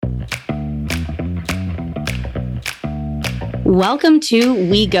Welcome to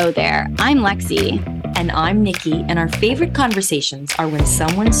We Go There. I'm Lexi. And I'm Nikki, and our favorite conversations are when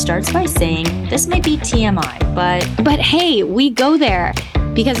someone starts by saying, this might be TMI, but hey, we go there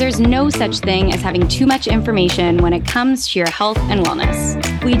because there's no such thing as having too much information when it comes to your health and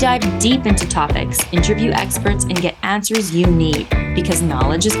wellness. We dive deep into topics, interview experts, and get answers you need because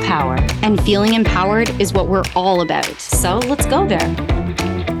knowledge is power. And feeling empowered is what we're all about. So let's go there.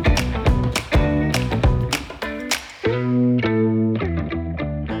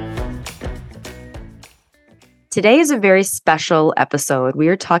 Today is a very special episode. We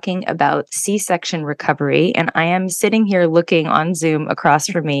are talking about C-section recovery, and I am sitting here looking on Zoom across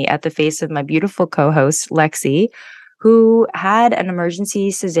from me at the face of my beautiful co-host, Lexi, who had an emergency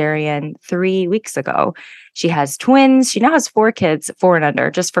cesarean 3 weeks ago. She has twins. She now has 4 kids, 4 and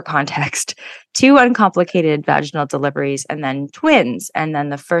under, just for context, 2 uncomplicated vaginal deliveries, and then twins. And then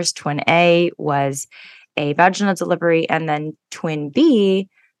the first twin A was a vaginal delivery, and then twin B,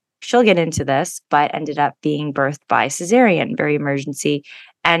 she'll get into this, but ended up being birthed by cesarean, very emergency.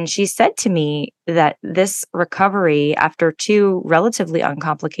 And she said to me that this recovery after 2 relatively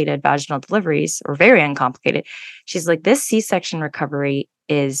uncomplicated vaginal deliveries, or very uncomplicated, she's like, this C-section recovery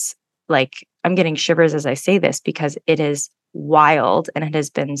is like, I'm getting shivers as I say this because it is wild and it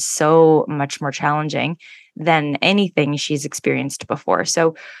has been so much more challenging than anything she's experienced before.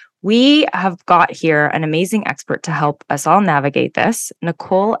 So we have got here an amazing expert to help us all navigate this,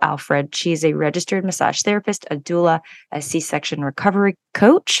 Nicole Alfred. She's a registered massage therapist, a doula, a C-section recovery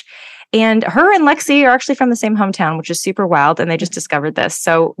coach. And her and Lexi are actually from the same hometown, which is super wild. And they just discovered this.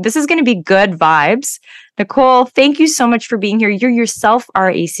 So this is going to be good vibes. Nicole, thank you so much for being here. You yourself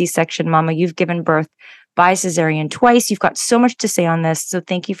are a C-section mama. You've given birth by cesarean twice. You've got so much to say on this. So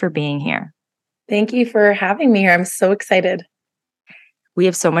thank you for being here. Thank you for having me here. I'm so excited. We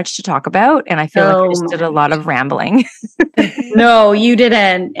have so much to talk about, and I feel like I just did a lot of rambling. No, you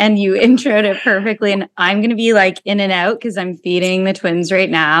didn't. And you introed it perfectly. And I'm going to be like in and out because I'm feeding the twins right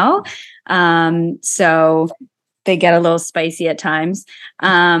now. So they get a little spicy at times.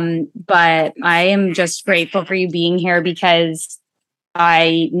 But I am just grateful for you being here because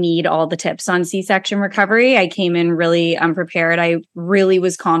I need all the tips on C-section recovery. I came in really unprepared. I really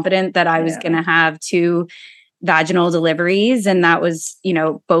was confident that I was going to have 2 vaginal deliveries, and that was,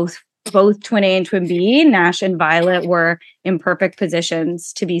 both twin A and twin B, Nash and Violet, were in perfect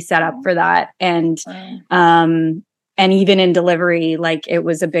positions to be set up for that. And even in delivery, like, it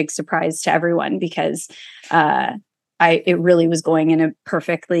was a big surprise to everyone because it really was going in a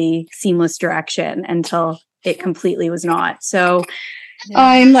perfectly seamless direction until it completely was not. So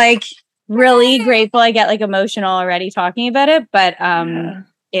I'm like really grateful. I get like emotional already talking about it, but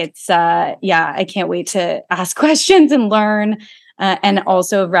it's I can't wait to ask questions and learn and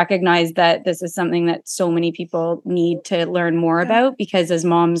also recognize that this is something that so many people need to learn more about, because as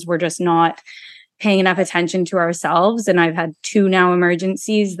moms, we're just not paying enough attention to ourselves. And I've had 2 now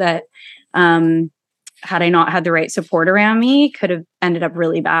emergencies that had I not had the right support around me, could have ended up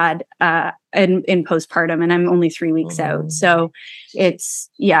really bad in postpartum. And I'm only 3 weeks out. So it's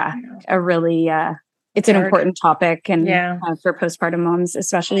a really it's an important topic, and for postpartum moms,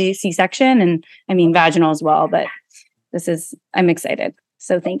 especially C-section, and I mean vaginal as well. But I'm excited.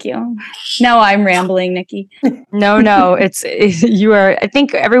 So thank you. No, I'm rambling, Nikki. No, you are. I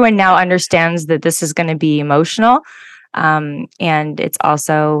think everyone now understands that this is going to be emotional, and it's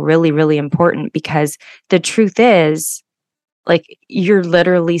also really, really important because the truth is, like, you're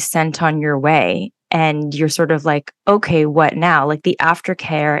literally sent on your way, and you're sort of like, okay, what now? Like, the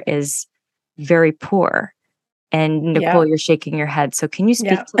aftercare is very poor. And Nicole, you're shaking your head. So can you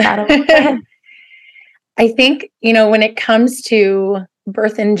speak to that a little bit? I think, when it comes to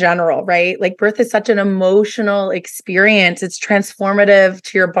birth in general, right? Like, birth is such an emotional experience. It's transformative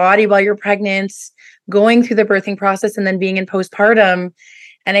to your body while you're pregnant, going through the birthing process, and then being in postpartum.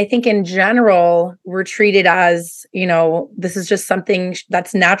 And I think in general, we're treated as, this is just something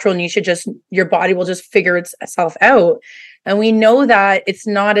that's natural and your body will just figure itself out. And we know that it's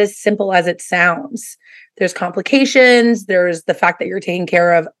not as simple as it sounds. There's complications. There's the fact that you're taking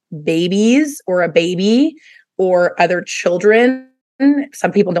care of babies or a baby or other children.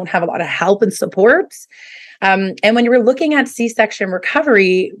 Some people don't have a lot of help and support. And when you're looking at C-section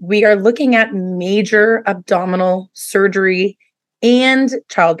recovery, we are looking at major abdominal surgery and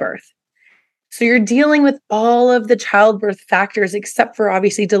childbirth. So you're dealing with all of the childbirth factors, except for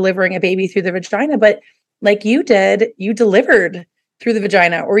obviously delivering a baby through the vagina. But like you did, you delivered through the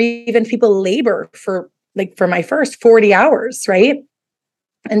vagina, or even people labor for my first 40 hours, right?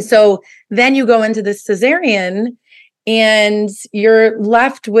 And so then you go into the cesarean, And you're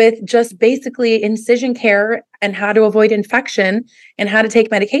left with just basically incision care and how to avoid infection and how to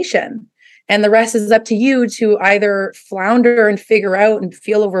take medication. And the rest is up to you to either flounder and figure out and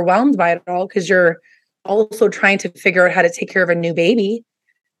feel overwhelmed by it all because you're also trying to figure out how to take care of a new baby,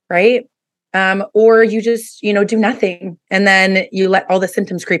 right? Or you just, do nothing and then you let all the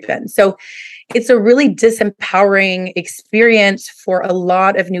symptoms creep in. So it's a really disempowering experience for a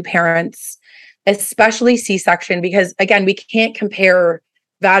lot of new parents, especially C-section, because again, we can't compare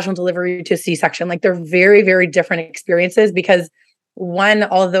vaginal delivery to C-section. Like they're very, very different experiences because one,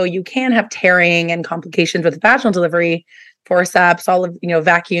 although you can have tearing and complications with vaginal delivery, forceps, all of,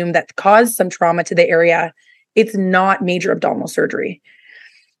 vacuum that cause some trauma to the area, it's not major abdominal surgery.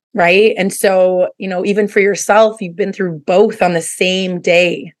 Right. And so, even for yourself, you've been through both on the same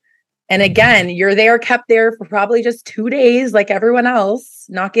day. And again, you're there, kept there for probably just 2 days, like everyone else,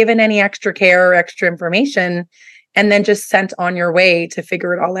 not given any extra care or extra information, and then just sent on your way to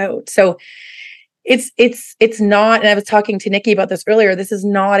figure it all out. So it's not, and I was talking to Nikki about this earlier, this is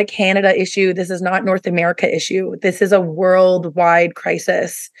not a Canada issue. This is not North America issue. This is a worldwide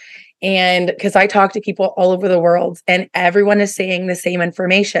crisis. And because I talk to people all over the world and everyone is saying the same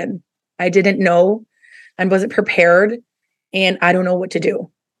information. I didn't know and wasn't prepared and I don't know what to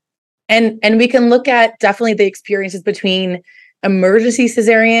do. And we can look at definitely the experiences between emergency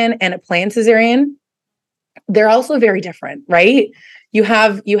cesarean and a planned cesarean. They're also very different, right? You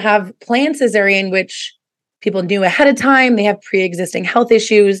have planned cesarean, which people knew ahead of time. They have pre-existing health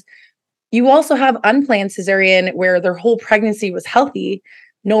issues. You also have unplanned cesarean where their whole pregnancy was healthy,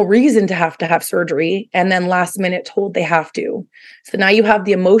 no reason to have surgery, and then last minute told they have to. So now you have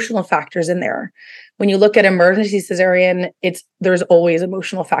the emotional factors in there. When you look at emergency cesarean, there's always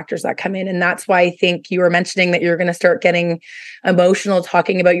emotional factors that come in. And that's why I think you were mentioning that you're going to start getting emotional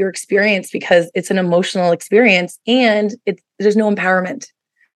talking about your experience because it's an emotional experience and there's no empowerment.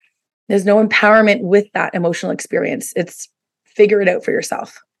 There's no empowerment with that emotional experience. It's figure it out for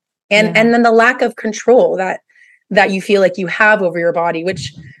yourself. And then the lack of control that you feel like you have over your body,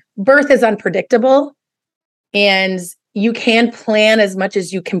 which birth is unpredictable and you can plan as much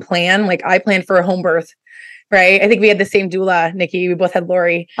as you can plan. Like I planned for a home birth, right? I think we had the same doula, Nikki. We both had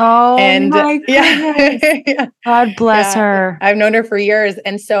Lori. Oh, and my goodness. Yeah. God bless her. I've known her for years.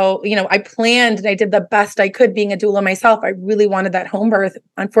 And so, I planned and I did the best I could being a doula myself. I really wanted that home birth.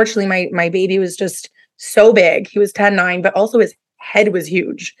 Unfortunately, my baby was just so big. He was 10'9", but also his head was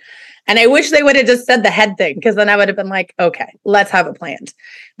huge. And I wish they would have just said the head thing because then I would have been like, okay, let's have it planned.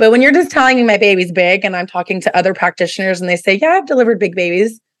 But when you're just telling me my baby's big and I'm talking to other practitioners and they say, yeah, I've delivered big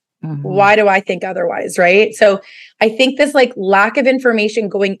babies. Mm-hmm. Why do I think otherwise? Right. So I think this lack of information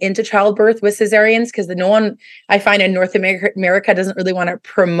going into childbirth with cesareans, because no one I find in North America doesn't really want to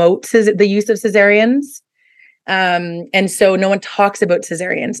promote the use of cesareans. And so no one talks about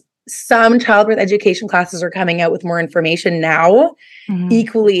cesareans. Some childbirth education classes are coming out with more information now,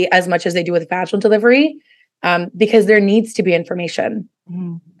 equally as much as they do with vaginal delivery, because there needs to be information.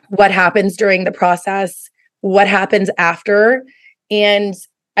 Mm-hmm. What happens during the process, what happens after. And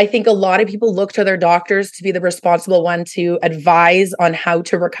I think a lot of people look to their doctors to be the responsible one to advise on how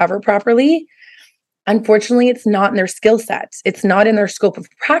to recover properly. Unfortunately, it's not in their skill set. It's not in their scope of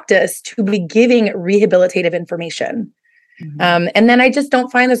practice to be giving rehabilitative information. Mm-hmm. And then I just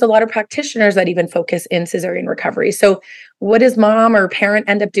don't find there's a lot of practitioners that even focus in cesarean recovery. So what does mom or parent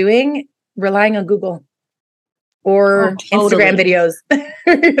end up doing? Relying on Google or Instagram videos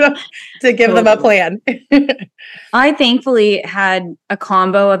to give them a plan. I thankfully had a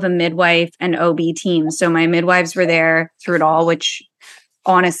combo of a midwife and OB team. So my midwives were there through it all, which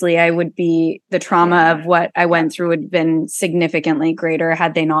honestly, the trauma of what I went through would have been significantly greater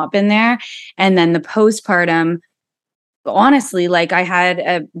had they not been there. And then the postpartum, honestly, I had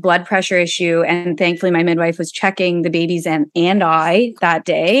a blood pressure issue and thankfully my midwife was checking the babies and I that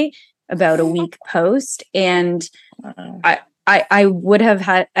day about a week post. And I would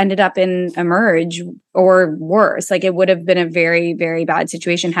have ended up in Emerge or worse. It would have been a very, very bad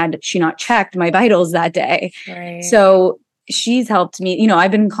situation had she not checked my vitals that day. Right. So she's helped me,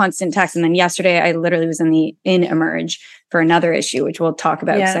 I've been in constant text. And then yesterday I literally was in Emerge for another issue, which we'll talk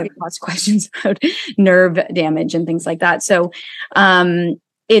about because I have lots of questions about nerve damage and things like that. So,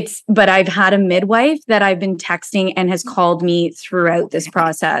 but I've had a midwife that I've been texting and has called me throughout this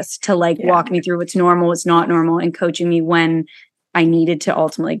process to walk me through what's normal, what's not normal, and coaching me when I needed to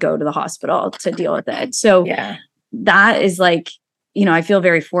ultimately go to the hospital to deal with it. So that is I feel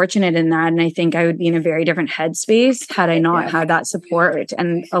very fortunate in that. And I think I would be in a very different headspace had I not had that support.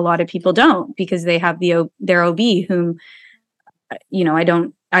 And a lot of people don't because they have their OB whom, I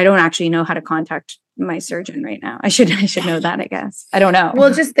don't actually know how to contact my surgeon right now. I should know that, I guess. I don't know.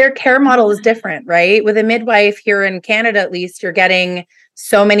 Well, just their care model is different, right? With a midwife here in Canada, at least, you're getting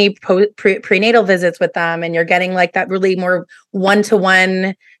so many prenatal visits with them, and you're getting like that really more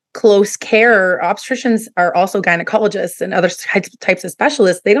one-to-one close care. Obstetricians are also gynecologists and other types of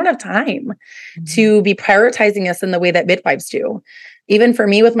specialists. They don't have time to be prioritizing us in the way that midwives do. Even for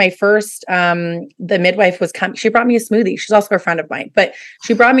me with my first, the midwife was she brought me a smoothie. She's also a friend of mine, but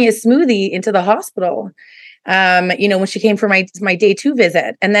she brought me a smoothie into the hospital, when she came for my day 2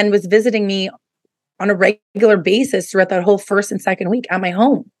 visit, and then was visiting me on a regular basis throughout that whole first and second week at my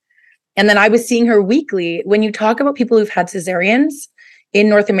home. And then I was seeing her weekly. When you talk about people who've had cesareans in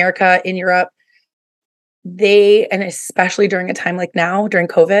North America, in Europe, and especially during a time like now, during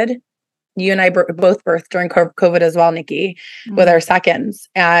COVID, you and I both birthed during COVID as well, Nikki, with our seconds.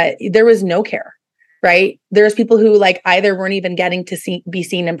 There was no care, right? There's people who like either weren't even getting to be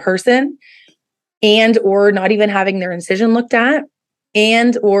seen in person, and or not even having their incision looked at,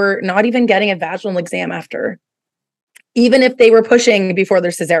 and or not even getting a vaginal exam after, even if they were pushing before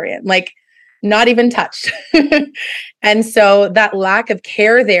their cesarean, like not even touched. And so that lack of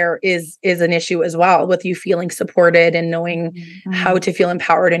care there is an issue as well, with you feeling supported and knowing how to feel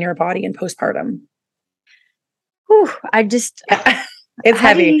empowered in your body in postpartum. Whew, it's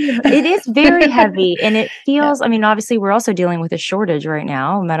heavy. It is very heavy. And it feels, I mean, obviously we're also dealing with a shortage right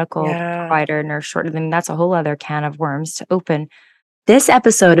now, medical provider, nurse shortage. I mean, that's a whole other can of worms to open. This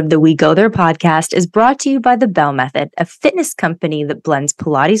episode of the We Go There podcast is brought to you by The Bell Method, a fitness company that blends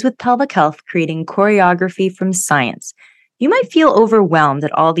Pilates with pelvic health, creating choreography from science. You might feel overwhelmed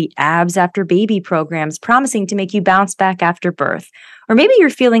at all the abs after baby programs promising to make you bounce back after birth. Or maybe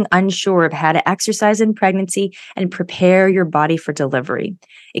you're feeling unsure of how to exercise in pregnancy and prepare your body for delivery.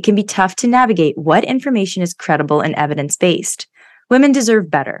 It can be tough to navigate what information is credible and evidence-based. Women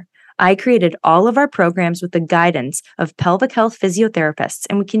deserve better. I created all of our programs with the guidance of pelvic health physiotherapists,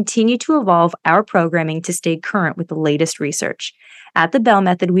 and we continue to evolve our programming to stay current with the latest research. At the Bell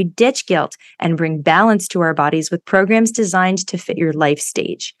Method, we ditch guilt and bring balance to our bodies with programs designed to fit your life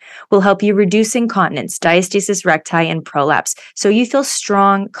stage. We'll help you reduce incontinence, diastasis recti, and prolapse, so you feel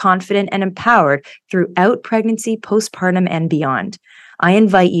strong, confident, and empowered throughout pregnancy, postpartum, and beyond. I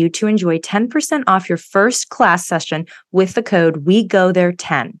invite you to enjoy 10% off your first class session with the code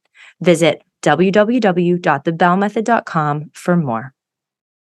WeGoThere10. Visit www.thebellmethod.com for more.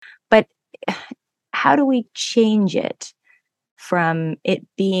 But how do we change it from it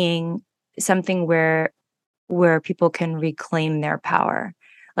being something where people can reclaim their power?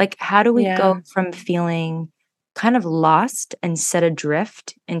 Like, how do we go from feeling kind of lost and set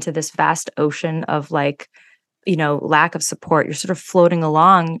adrift into this vast ocean of like, lack of support? You're sort of floating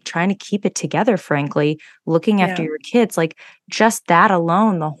along, trying to keep it together, frankly, looking after your kids. Like, just that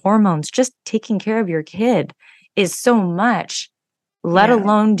alone, the hormones, just taking care of your kid is so much, let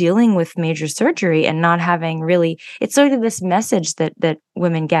alone dealing with major surgery and not having really, it's sort of this message that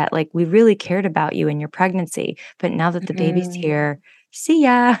women get, like, we really cared about you in your pregnancy, but now that the baby's here, see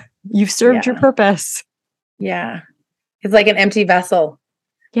ya, you've served your purpose. Yeah. It's like an empty vessel.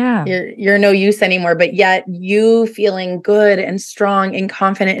 Yeah. You're no use anymore, but yet you feeling good and strong and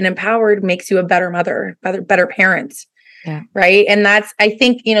confident and empowered makes you a better mother, better parent. Yeah. Right. And that's, I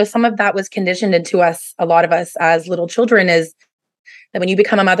think, some of that was conditioned into us, a lot of us as little children, is that when you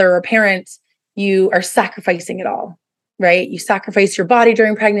become a mother or a parent, you are sacrificing it all, right? You sacrifice your body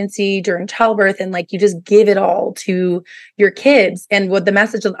during pregnancy, during childbirth, and like, you just give it all to your kids. And what the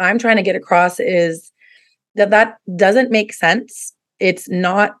message that I'm trying to get across is that doesn't make sense. It's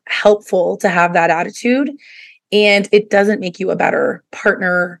not helpful to have that attitude, and it doesn't make you a better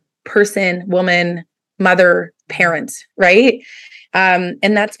partner, person, woman, mother, parent, right? And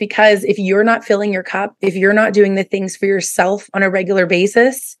that's because if you're not filling your cup, if you're not doing the things for yourself on a regular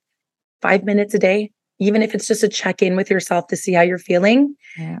basis, 5 minutes a day, even if it's just a check-in with yourself to see how you're feeling,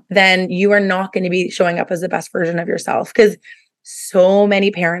 then you are not going to be showing up as the best version of yourself. Because so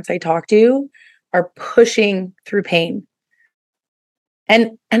many parents I talk to are pushing through pain.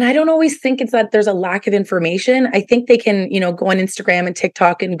 And I don't always think it's that there's a lack of information. I think they can, go on Instagram and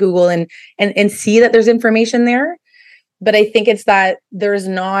TikTok and Google and see that there's information there. But I think it's that there's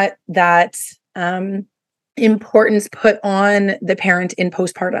not that importance put on the parent in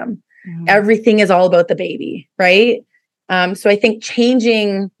postpartum. Everything is all about the baby, right? So I think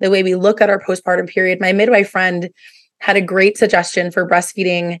changing the way we look at our postpartum period, my midwife friend had a great suggestion for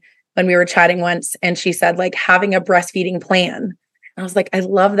breastfeeding when we were chatting once. And she said, like, having a breastfeeding plan. I was like, I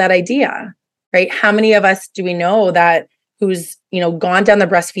love that idea, right? How many of us do we know that who's, gone down the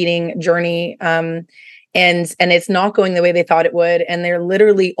breastfeeding journey and it's not going the way they thought it would, and they're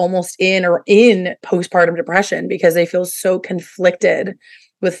literally almost in postpartum depression because they feel so conflicted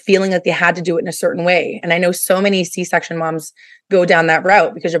with feeling like they had to do it in a certain way. And I know so many C-section moms go down that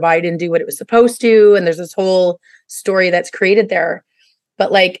route because your body didn't do what it was supposed to, and there's this whole story that's created there.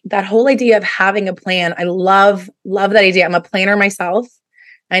 But like that whole idea of having a plan, I love that idea. I'm a planner myself.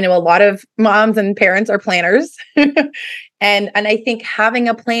 I know a lot of moms and parents are planners. and I think having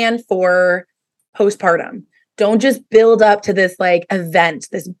a plan for postpartum, don't just build up to this like event,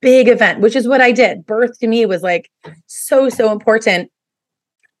 this big event, which is what I did. Birth to me was like so important.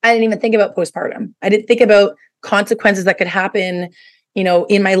 I didn't even think about postpartum. I didn't think about consequences that could happen,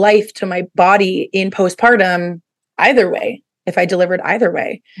 in my life to my body in postpartum either way, if I delivered either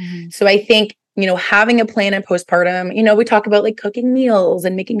way. Mm-hmm. So I think, having a plan in postpartum, we talk about like cooking meals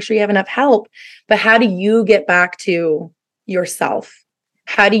and making sure you have enough help, but how do you get back to yourself?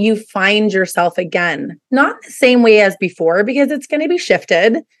 How do you find yourself again? Not the same way as before, because it's going to be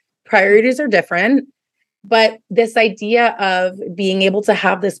shifted. Priorities are different. But this idea of being able to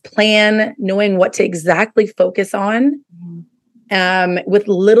have this plan, knowing what to exactly focus on, with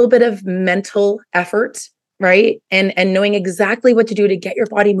a little bit of mental effort, right? And knowing exactly what to do to get your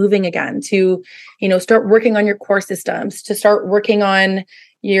body moving again, to, start working on your core systems, to start working on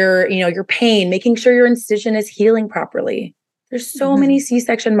your pain, making sure your incision is healing properly. There's so many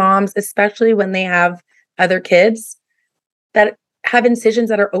C-section moms, especially when they have other kids, that have incisions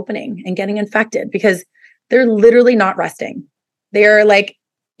that are opening and getting infected because they're literally not resting. They're like,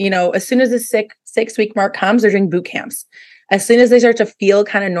 as soon as the 6-week mark comes, they're doing boot camps. As soon as they start to feel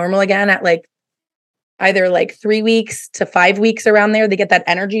kind of normal again at like either like 3 weeks to 5 weeks around there, they get that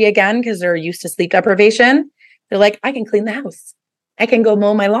energy again because they're used to sleep deprivation. They're like, I can clean the house. I can go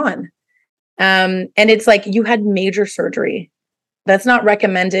mow my lawn. And it's like, you had major surgery. That's not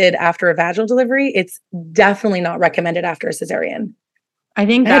recommended after a vaginal delivery. It's definitely not recommended after a cesarean. I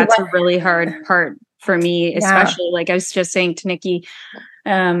think that's a really hard part for me, especially like I was just saying to Nikki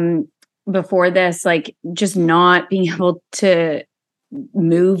before this, like just not being able to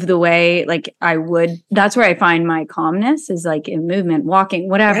move the way like I would. That's where I find my calmness is like in movement, walking,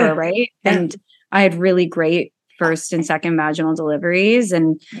 whatever, right? Yeah. And I had really great first and second vaginal deliveries,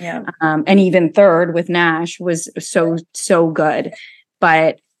 and even third with Nash was so good.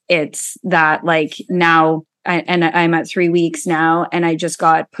 But it's that like now I'm at 3 weeks now, and I just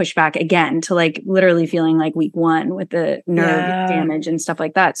got pushed back again to like literally feeling like week 1 with the nerve damage and stuff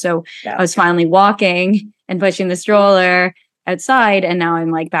like that. So I was finally walking and pushing the stroller outside, and now I'm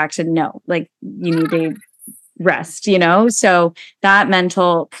like back to no, like you need to rest, So that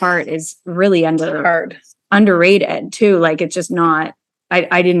mental part is really underrated too. Like it's just not,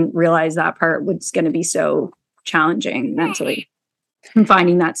 I didn't realize that part was going to be so challenging mentally and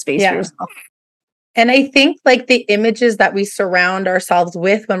finding that space for yourself. And I think like the images that we surround ourselves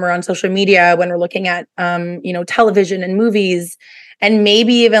with when we're on social media, when we're looking at, television and movies, and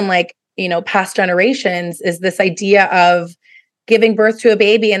maybe even like, past generations, is this idea of giving birth to a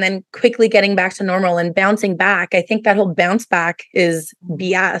baby and then quickly getting back to normal and bouncing back. I think that whole bounce back is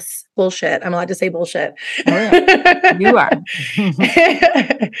BS, bullshit. I'm allowed to say bullshit. Oh, yeah. You are.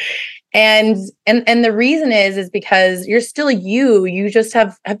 And the reason is because you're still you just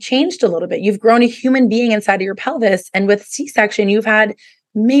have changed a little bit. You've grown a human being inside of your pelvis. And with C-section, you've had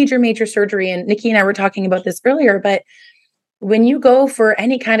major surgery. And Nikki and I were talking about this earlier, but when you go for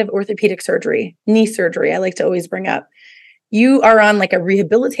any kind of orthopedic surgery, knee surgery, I like to always bring up, you are on like a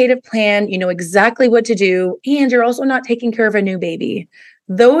rehabilitative plan, you know exactly what to do, and you're also not taking care of a new baby.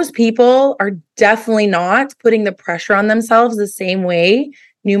 Those people are definitely not putting the pressure on themselves the same way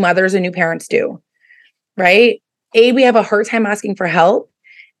new mothers and new parents do, right? A, we have a hard time asking for help.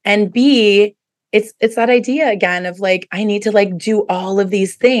 And B, it's that idea again of like, I need to like do all of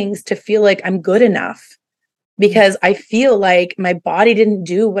these things to feel like I'm good enough, because I feel like my body didn't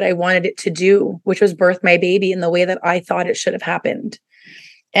do what I wanted it to do, which was birth my baby in the way that I thought it should have happened.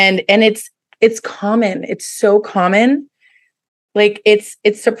 And it's common. It's so common. Like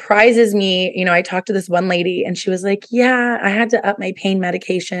it surprises me. I talked to this one lady and she was like, yeah, I had to up my pain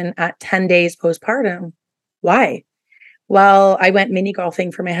medication at 10 days postpartum. Why? Well, I went mini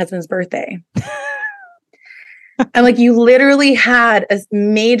golfing for my husband's birthday. I'm like, you literally had a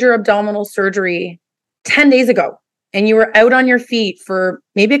major abdominal surgery 10 days ago, and you were out on your feet for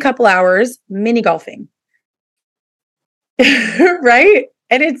maybe a couple hours mini golfing. Right?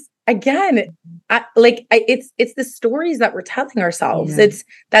 And it's, again, it's the stories that we're telling ourselves. Yeah.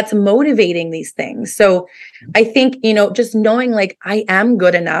 That's motivating these things. So I think, just knowing like I am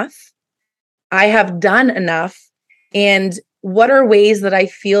good enough, I have done enough, and what are ways that I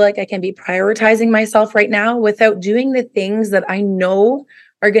feel like I can be prioritizing myself right now without doing the things that I know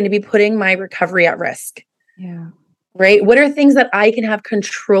are going to be putting my recovery at risk? Yeah. Right? What are things that I can have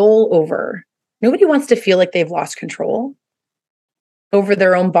control over? Nobody wants to feel like they've lost control over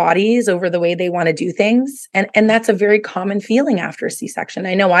their own bodies, over the way they want to do things. And that's a very common feeling after a C-section.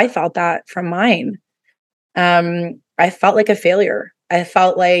 I know I felt that from mine. I felt like a failure. I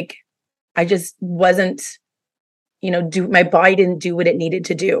felt like I just wasn't, my body didn't do what it needed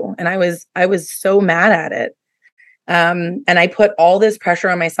to do. And I was so mad at it. And I put all this pressure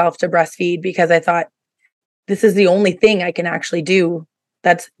on myself to breastfeed because I thought this is the only thing I can actually do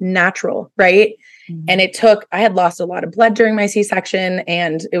that's natural, right? Mm-hmm. And I had lost a lot of blood during my C-section,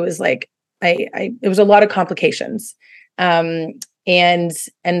 and it was like it was a lot of complications. And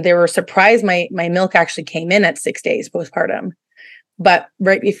they were surprised my milk actually came in at 6 days postpartum. But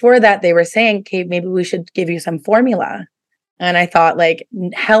right before that, they were saying, okay, maybe we should give you some formula. And I thought, like,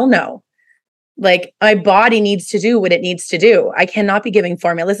 hell no. Like, my body needs to do what it needs to do. I cannot be giving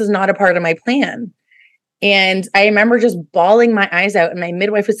formula. This is not a part of my plan. And I remember just bawling my eyes out, and my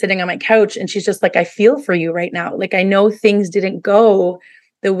midwife was sitting on my couch, and she's just like, I feel for you right now. Like, I know things didn't go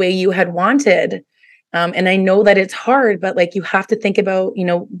the way you had wanted. And I know that it's hard, but like, you have to think about,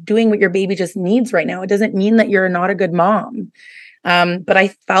 doing what your baby just needs right now. It doesn't mean that you're not a good mom. But I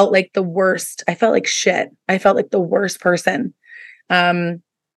felt like the worst. I felt like shit. I felt like the worst person. And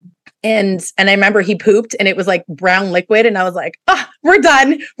I remember he pooped, and it was like brown liquid. And I was like, we're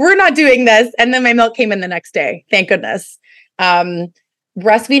done. We're not doing this. And then my milk came in the next day. Thank goodness.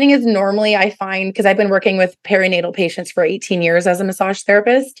 Breastfeeding is normally, I find, because I've been working with perinatal patients for 18 years as a massage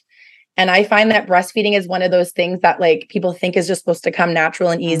therapist. And I find that breastfeeding is one of those things that like people think is just supposed to come natural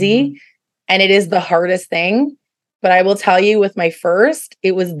and easy. Mm-hmm. And it is the hardest thing. But I will tell you, with my first,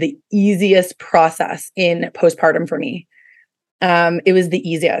 it was the easiest process in postpartum for me. It was the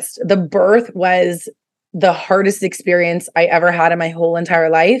easiest. The birth was the hardest experience I ever had in my whole entire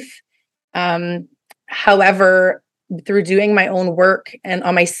life. However, through doing my own work and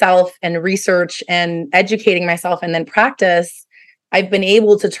on myself and research and educating myself and then practice, I've been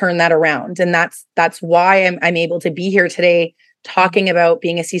able to turn that around. And that's why I'm able to be here today talking about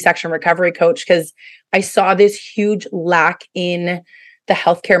being a C-section recovery coach, because I saw this huge lack in the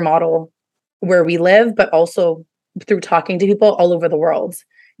healthcare model where we live, but also through talking to people all over the world.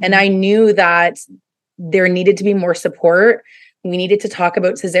 And I knew that there needed to be more support. We needed to talk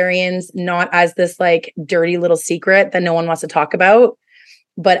about cesareans, not as this like dirty little secret that no one wants to talk about,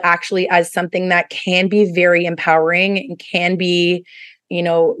 but actually as something that can be very empowering and can be,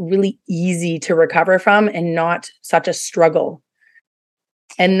 really easy to recover from and not such a struggle.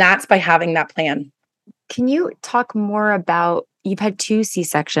 And that's by having that plan. Can you talk more about, you've had 2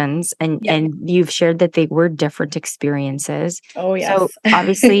 C-sections and you've shared that they were different experiences. Oh, yes. So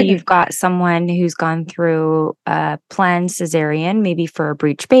obviously you've got someone who's gone through a planned cesarean, maybe for a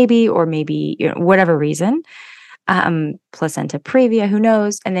breech baby or maybe whatever reason, placenta previa, who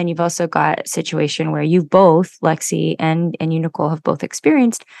knows? And then you've also got a situation where you've both, Lexi and you, Nicole, have both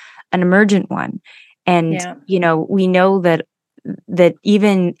experienced an emergent one. And, we know that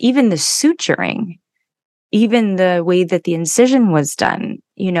even the suturing, even the way that the incision was done,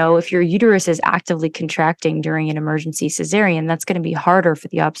 if your uterus is actively contracting during an emergency cesarean, that's going to be harder for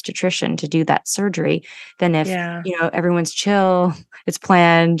the obstetrician to do that surgery than if, everyone's chill, it's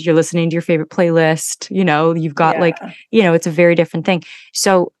planned, you're listening to your favorite playlist, you've got it's a very different thing.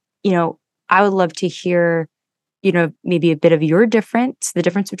 So, I would love to hear, maybe a bit of the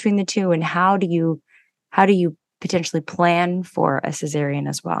difference between the two, and how do you potentially plan for a cesarean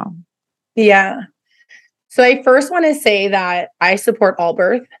as well? Yeah. So I first want to say that I support all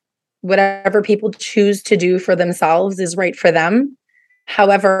birth. Whatever people choose to do for themselves is right for them.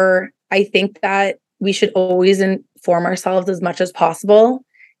 However, I think that we should always inform ourselves as much as possible.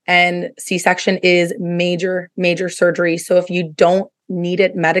 And C-section is major, major surgery. So if you don't need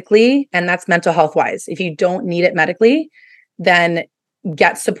it medically, and that's mental health wise, if you don't need it medically, then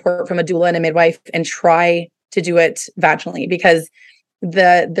get support from a doula and a midwife and try to do it vaginally, because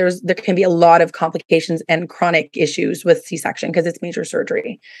there can be a lot of complications and chronic issues with C-section because it's major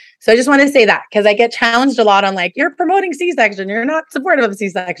surgery. So I just want to say that, because I get challenged a lot on like, you're promoting C-section, you're not supportive of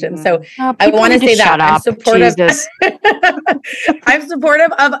C-section. So I want to say that I'm supportive. I'm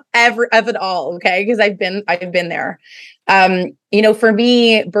supportive of it all. Okay. Because I've been there. For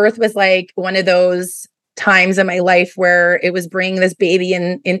me, birth was like one of those times in my life where it was bringing this baby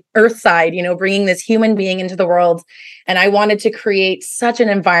in Earthside, bringing this human being into the world. And I wanted to create such an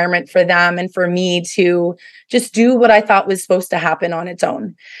environment for them and for me to just do what I thought was supposed to happen on its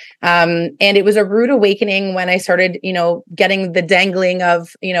own. And it was a rude awakening when I started, getting the dangling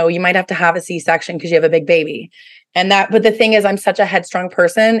of, you might have to have a C-section because you have a big baby. But the thing is, I'm such a headstrong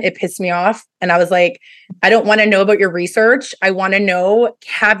person. It pissed me off. And I was like, I don't want to know about your research. I want to know,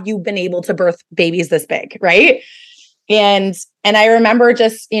 have you been able to birth babies this big? Right. And I remember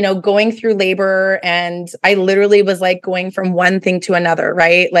just, going through labor, and I literally was like going from one thing to another,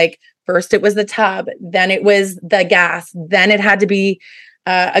 right? Like first it was the tub, then it was the gas, then it had to be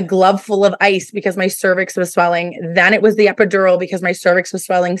a glove full of ice because my cervix was swelling. Then it was the epidural because my cervix was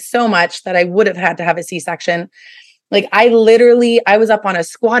swelling so much that I would have had to have a C-section. Like I was up on a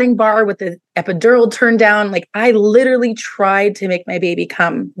squatting bar with the epidural turned down. Like I literally tried to make my baby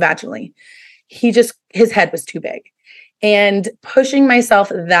come vaginally. His head was too big. And pushing myself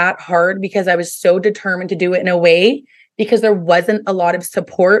that hard because I was so determined to do it in a way, because there wasn't a lot of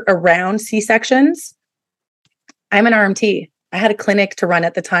support around C-sections. I'm an RMT. I had a clinic to run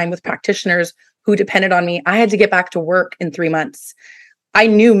at the time with practitioners who depended on me. I had to get back to work in 3 months. I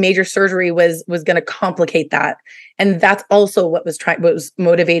knew major surgery was going to complicate that. And that's also what was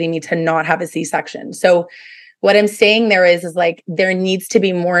motivating me to not have a C-section. So what I'm saying there is like, there needs to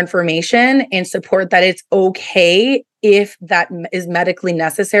be more information and support that it's okay if that is medically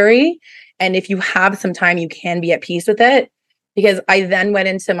necessary. And if you have some time, you can be at peace with it. Because I then went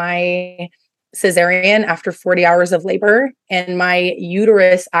into my cesarean after 40 hours of labor, and my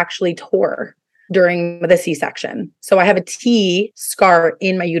uterus actually tore during the C-section. So I have a T scar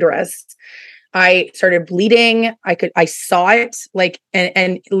in my uterus. I started bleeding. I saw it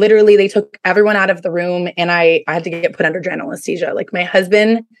and literally they took everyone out of the room, and I had to get put under general anesthesia. Like my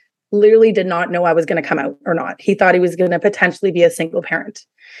husband literally did not know I was going to come out or not. He thought he was going to potentially be a single parent.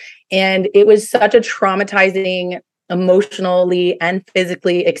 And it was such a traumatizing, emotionally and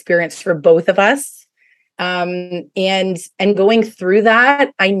physically experience for both of us. And going through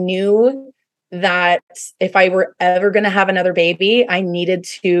that, I knew that if I were ever going to have another baby, I needed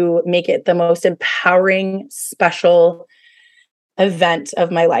to make it the most empowering, special event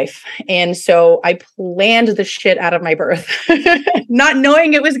of my life. And so I planned the shit out of my birth, not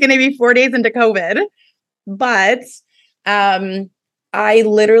knowing it was going to be 4 days into COVID. But I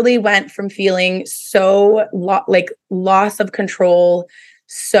literally went from feeling so loss of control,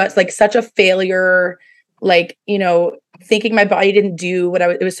 such a failure, thinking my body didn't do what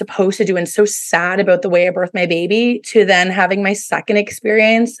it was supposed to do, and so sad about the way I birthed my baby, to then having my second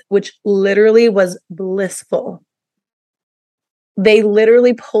experience, which literally was blissful. They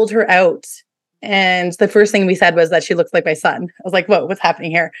literally pulled her out, and the first thing we said was that she looks like my son. I was like, whoa, what's happening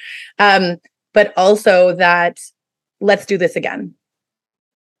here? But also that, let's do this again.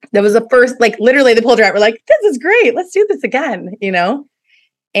 That was the first, literally they pulled her out. We're like, this is great. Let's do this again,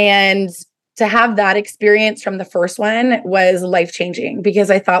 And to have that experience from the first one was life-changing, because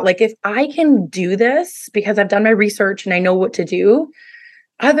I thought, if I can do this because I've done my research and I know what to do,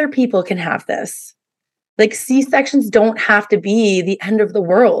 other people can have this. C-sections don't have to be the end of the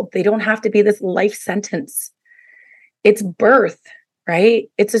world. They don't have to be this life sentence. It's birth, right?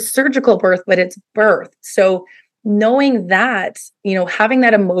 It's a surgical birth, but it's birth. So knowing that, having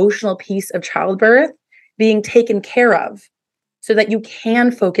that emotional piece of childbirth being taken care of, so that you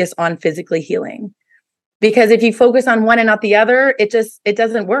can focus on physically healing. Because if you focus on one and not the other, it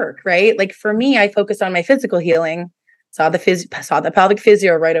doesn't work, right? For me, I focused on my physical healing, saw the pelvic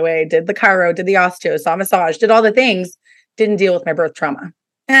physio right away, did the chiro, did the osteo, saw massage, did all the things, didn't deal with my birth trauma.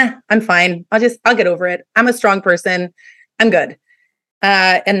 I'm fine. I'll get over it. I'm a strong person. I'm good.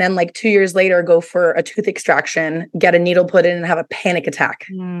 And then 2 years later, go for a tooth extraction, get a needle put in, and have a panic attack.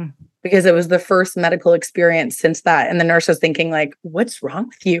 Because it was the first medical experience since that. And the nurse was thinking, what's wrong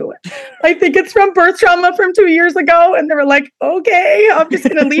with you? I think it's from birth trauma from 2 years ago. And they were like, okay, I'm just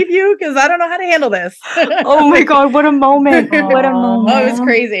going to leave you because I don't know how to handle this. Oh my God, what a moment. What a moment. Oh, it was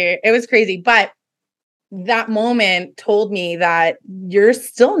crazy. It was crazy. But that moment told me that you're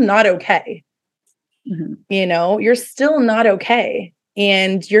still not okay. Mm-hmm. You're still not okay.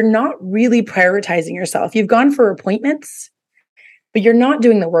 And you're not really prioritizing yourself. You've gone for appointments, but you're not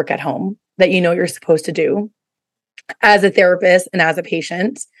doing the work at home that you're supposed to do as a therapist and as a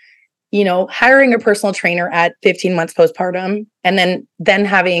patient. Hiring a personal trainer at 15 months postpartum, and then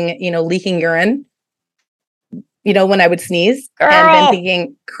having, leaking urine, when I would sneeze. Girl. And then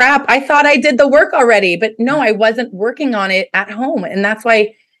thinking, crap, I thought I did the work already, but no, I wasn't working on it at home. And that's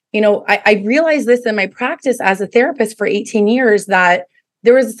why, I realized this in my practice as a therapist for 18 years, that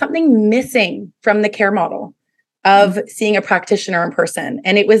there was something missing from the care model of seeing a practitioner in person.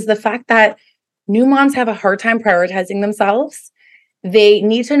 And it was the fact that New moms have a hard time prioritizing themselves. They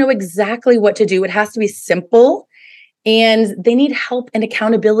need to know exactly what to do. It has to be simple, and they need help and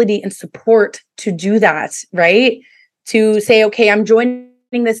accountability and support to do that, right? To say, okay, I'm joining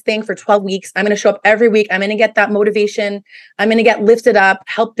this thing for 12 weeks. I'm going to show up every week. I'm going to get that motivation. I'm going to get lifted up,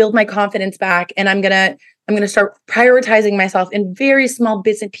 help build my confidence back. And I'm going to start prioritizing myself in very small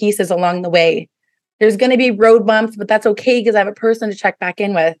bits and pieces along the way. There's going to be road bumps, but that's okay because I have a person to check back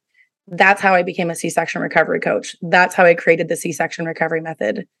in with. That's how I became a C-section recovery coach. That's how I created the C-section recovery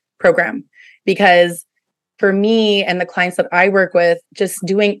method program. Because for me and the clients that I work with, just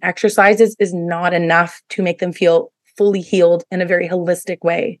doing exercises is not enough to make them feel fully healed in a very holistic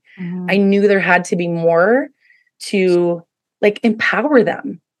way. Mm-hmm. I knew there had to be more to like empower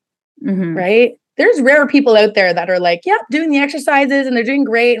them, right? There's rare people out there that are like, yeah, doing the exercises and they're doing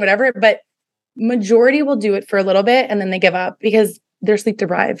great and whatever, but majority will do it for a little bit and then they give up because they're sleep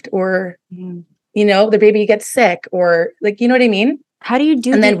deprived or, you know, their baby gets sick or like, you know what I mean? How do you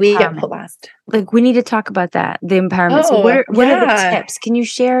do and the then we get empowerment? put last. Like, we need to talk about that, the empowerment. So what are the tips? Can you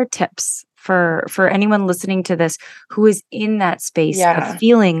share tips for anyone listening to this who is in that space of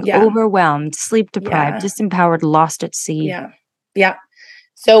feeling overwhelmed, sleep deprived, disempowered, lost at sea? Yeah.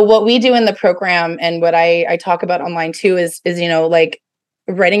 So what we do in the program and what I talk about online too is, you know, like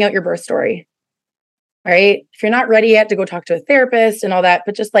writing out your birth story, right? If you're not ready yet to go talk to a therapist and all that,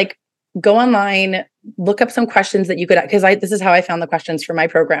 but just like go online, look up some questions that you could, because this is how I found the questions for my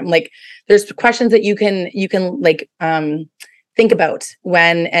program. Like there's questions that you can like think about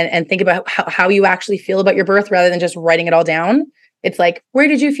when and think about how you actually feel about your birth rather than just writing it all down. It's like, where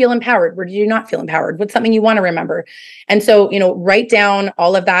did you feel empowered? Where did you not feel empowered? What's something you want to remember? And so, you know, write down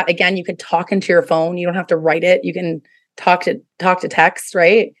all of that. Again, you can talk into your phone. You don't have to write it. You can talk to text,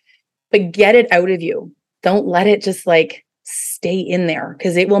 right? But get it out of you. Don't let it just like stay in there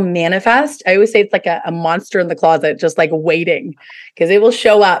because it will manifest. I always say it's like a monster in the closet, just like waiting because it will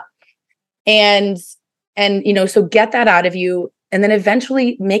show up. And, you know, so get that out of you and then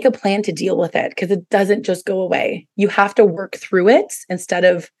eventually make a plan to deal with it because it doesn't just go away. You have to work through it instead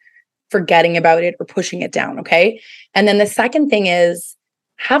of forgetting about it or pushing it down. Okay. And then the second thing is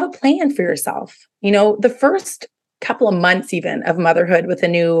have a plan for yourself. You know, the first couple of months even of motherhood with a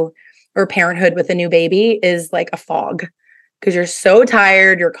new or parenthood with a new baby is like a fog because you're so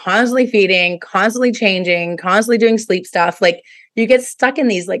tired. You're constantly feeding, constantly changing, constantly doing sleep stuff. Like you get stuck in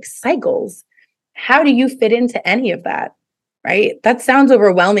these like cycles. How do you fit into any of that? Right? That sounds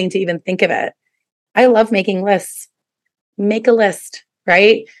overwhelming to even think of it. I love making lists. Make a list,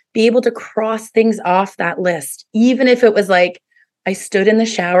 right? Be able to cross things off that list. Even if it was like, I stood in the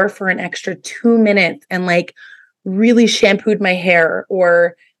shower for an extra 2 minutes and like really shampooed my hair,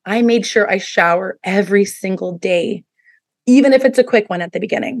 or I made sure I shower every single day, even if it's a quick one at the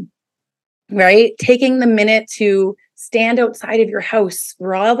beginning, right? Taking the minute to stand outside of your house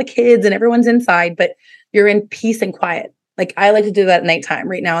where all the kids and everyone's inside, but you're in peace and quiet. Like I like to do that at nighttime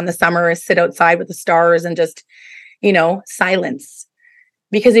right now in the summer, sit outside with the stars and just, you know, silence.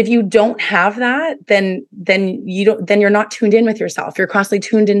 Because if you don't have that, then you're not tuned in with yourself. You're constantly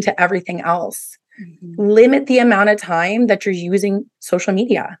tuned into everything else. Mm-hmm. Limit the amount of time that you're using social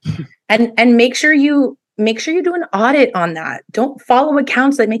media and make sure you do an audit on that. Don't follow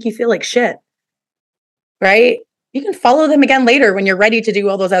accounts that make you feel like shit. Right? You can follow them again later when you're ready to do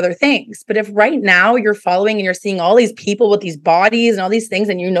all those other things. But if right now you're following and you're seeing all these people with these bodies and all these things,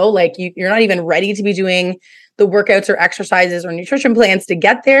 and you know, like you're not even ready to be doing the workouts or exercises or nutrition plans to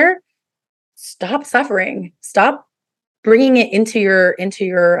get there, stop suffering. Stop bringing it into your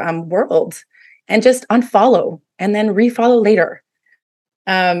world and just unfollow and then refollow later.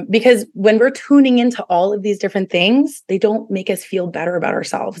 Because when we're tuning into all of these different things, they don't make us feel better about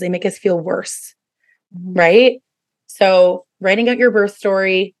ourselves. They make us feel worse. Mm-hmm. Right? So writing out your birth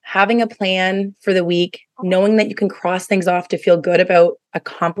story, having a plan for the week, knowing that you can cross things off to feel good about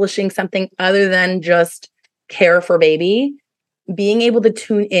accomplishing something other than just care for baby, being able to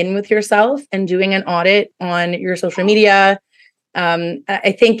tune in with yourself and doing an audit on your social media.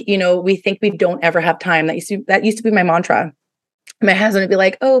 I think, you know, we think we don't ever have time. That used to be my mantra. My husband would be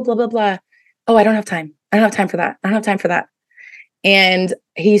like, oh, blah, blah, blah. Oh, I don't have time. I don't have time for that. I don't have time for that. And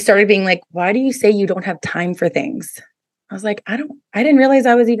he started being like, why do you say you don't have time for things? I was like, I didn't realize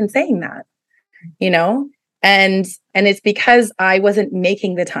I was even saying that, you know? And it's because I wasn't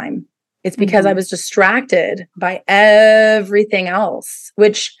making the time. It's because I was distracted by everything else,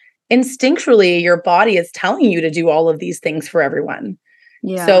 which instinctually your body is telling you to do all of these things for everyone.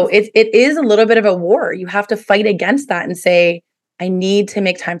 Yeah. So it is a little bit of a war. You have to fight against that and say, I need to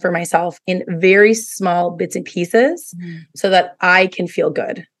make time for myself in very small bits and pieces so that I can feel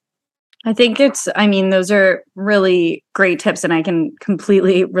good. I think I mean, those are really great tips and I can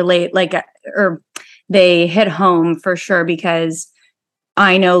completely relate, like, or they hit home for sure because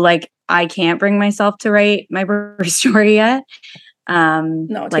I know like I can't bring myself to write my birth story yet. No,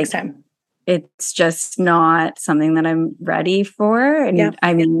 it Like takes time. it's just not something that I'm ready for. And Yeah.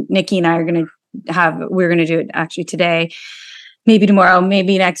 I mean, Nikki and I are we're going to do it actually today, maybe tomorrow,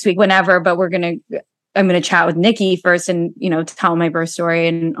 maybe next week, whenever, but I'm going to chat with Nikki first and, tell my birth story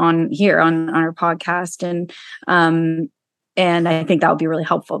and on our podcast. And I think that would be really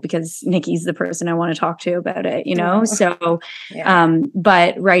helpful because Nikki's the person I want to talk to about it, Oh, So, yeah.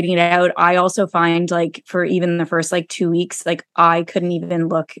 but writing it out, I also find like for even the first like 2 weeks, like I couldn't even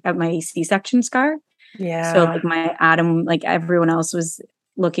look at my C-section scar. Yeah. So like my Adam, like everyone else was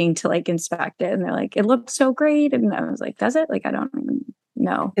looking to like inspect it and they're like, it looks so great. And I was like, does it? Like, I don't even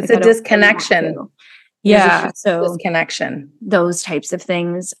know. It's Like, a I don't really want disconnection. to. There's a Yeah. huge So disconnection. those types of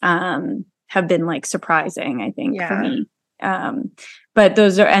things have been like surprising, I think, for Yeah. me. But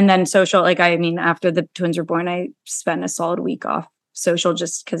those are, and then social, like, I mean, after the twins were born, I spent a solid week off social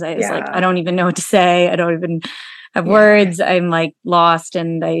just because I was like, I Yeah. don't even know what to say. I don't even have Yeah. words. I'm like lost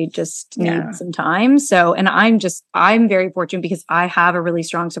and I just need Yeah. some time. So, and I'm very fortunate because I have a really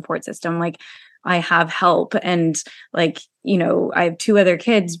strong support system. Like I have help and like, I have two other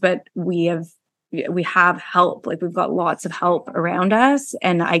kids, but we have help. Like we've got lots of help around us.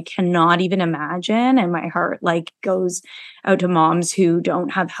 And I cannot even imagine. And my heart like goes out to moms who don't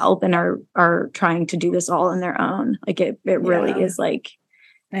have help and are trying to do this all on their own. Like it really Yeah. is like,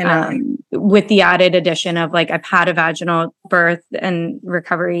 I know. with the added addition of like, I've had a vaginal birth and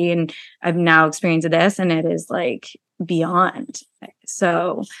recovery and I've now experienced this and it is like beyond.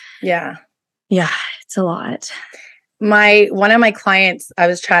 So Yeah. it's a lot. One of my clients, I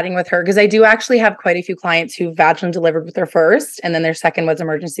was chatting with her because I do actually have quite a few clients who vaginally delivered with their first and then their second was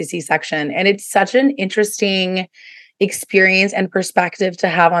emergency C-section. And it's such an interesting experience and perspective to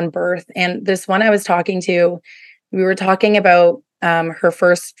have on birth. And this one I was talking to, we were talking about her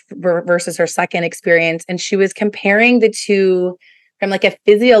first versus her second experience. And she was comparing the two from like a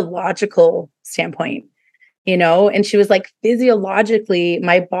physiological standpoint. And she was like, physiologically,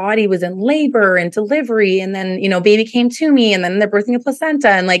 my body was in labor and delivery. And then, baby came to me and then they're birthing a placenta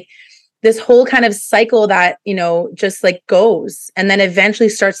and like this whole kind of cycle that, just like goes and then eventually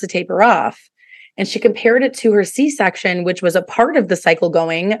starts to taper off. And she compared it to her C-section, which was a part of the cycle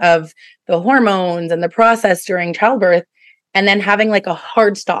going of the hormones and the process during childbirth, and then having like a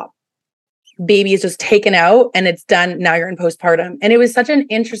hard stop. Baby is just taken out and it's done. Now you're in postpartum. And it was such an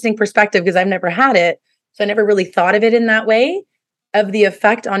interesting perspective because I've never had it. So I never really thought of it in that way of the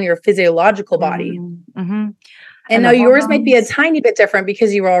effect on your physiological body. Mm-hmm. And now yours might be a tiny bit different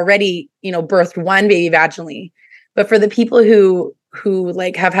because you were already, birthed one baby vaginally. But for the people who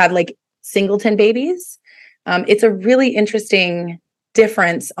like have had like singleton babies, it's a really interesting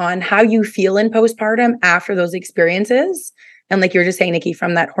difference on how you feel in postpartum after those experiences. And like you're just saying, Nikki,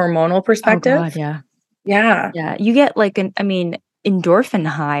 from that hormonal perspective. Oh God, yeah. Yeah. Yeah. You get like endorphin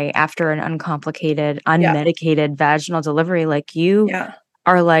high after an uncomplicated, unmedicated vaginal delivery. Like you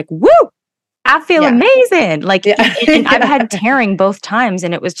are like, woo, I feel amazing. Like, and I've had tearing both times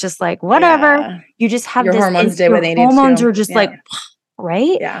and it was just like, whatever. Yeah. You just have your hormones did what they needed to. Hormones are just like,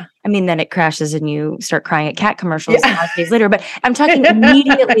 right? Yeah. I mean, then it crashes and you start crying at cat commercials 5 days later, but I'm talking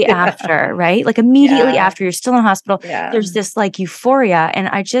immediately after, right? Like immediately after you're still in hospital, there's this like euphoria. And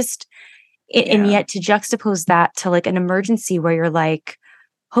I just, and yet to juxtapose that to like an emergency where you're like,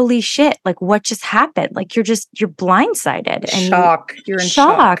 holy shit, like what just happened? Like you're blindsided and you're in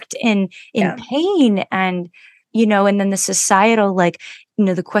shocked and in pain. And, and then the societal, like,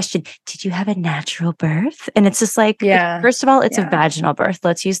 the question, did you have a natural birth? And it's just like, first of all, it's a vaginal birth.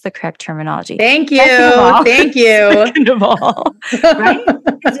 Let's use the correct terminology. Thank you. Thank you. Second of all, right?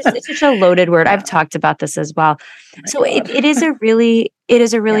 It's such a loaded word. I've talked about this as well. So it is a really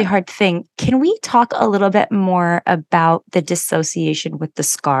hard thing. Can we talk a little bit more about the dissociation with the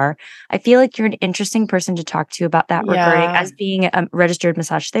scar? I feel like you're an interesting person to talk to about that regarding as being a registered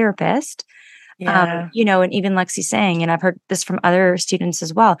massage therapist. And even Lexi saying, and I've heard this from other students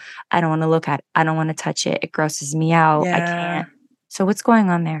as well, I don't want to look at it. I don't want to touch it. It grosses me out. I can't. So what's going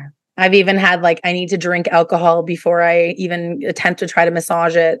on there? I've even had like, I need to drink alcohol before I even attempt to try to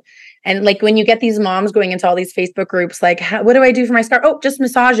massage it. And like when you get these moms going into all these Facebook groups, like, what do I do for my scar? Oh, just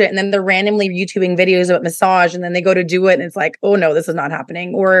massage it. And then they're randomly YouTubing videos about massage. And then they go to do it. And it's like, oh no, this is not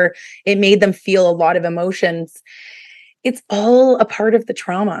happening. Or it made them feel a lot of emotions. It's all a part of the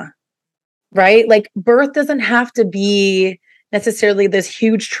trauma. Right? Like birth doesn't have to be necessarily this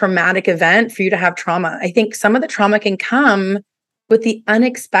huge traumatic event for you to have trauma. I think some of the trauma can come with the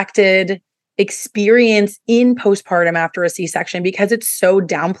unexpected experience in postpartum after a C-section, because it's so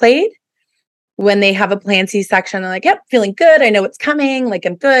downplayed. When they have a planned C-section, they're like, yep, feeling good. I know it's coming. Like,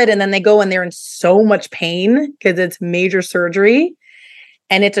 I'm good. And then they go and they're in so much pain because it's major surgery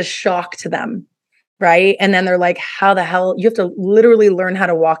and it's a shock to them. Right. And then they're like, how the hell? You have to literally learn how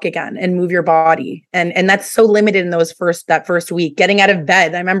to walk again and move your body. And that's so limited in that first week. Getting out of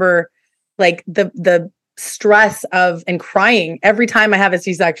bed. I remember like the stress of and crying every time I have a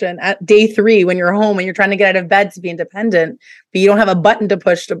C-section at day 3 when you're home and you're trying to get out of bed to be independent, but you don't have a button to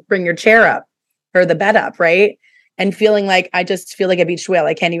push to bring your chair up or the bed up, right? And feeling like I just feel like a beached whale.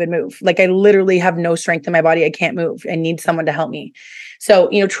 I can't even move. Like I literally have no strength in my body. I can't move. I need someone to help me. So,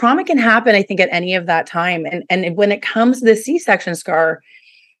 trauma can happen, I think, at any of that time. And when it comes to the C-section scar,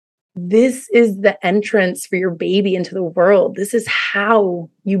 this is the entrance for your baby into the world. This is how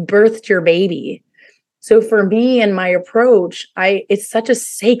you birthed your baby. So for me and my approach, it's such a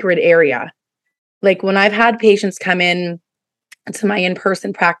sacred area. Like when I've had patients come in to my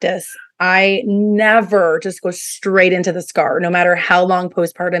in-person practice, I never just go straight into the scar, no matter how long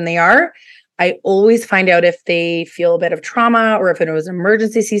postpartum they are. I always find out if they feel a bit of trauma or if it was an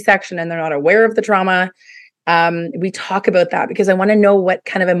emergency C-section and they're not aware of the trauma. We talk about that because I want to know what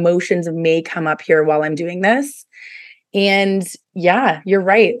kind of emotions may come up here while I'm doing this. And yeah, you're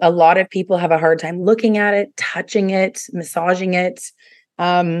right. A lot of people have a hard time looking at it, touching it, massaging it.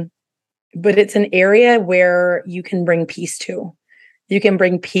 But it's an area where you can bring peace to. You can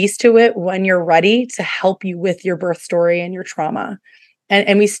bring peace to it when you're ready to help you with your birth story and your trauma.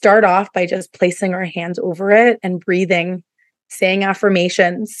 And we start off by just placing our hands over it and breathing, saying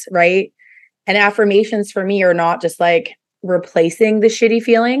affirmations, right? And affirmations for me are not just like replacing the shitty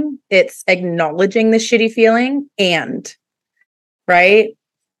feeling. It's acknowledging the shitty feeling right?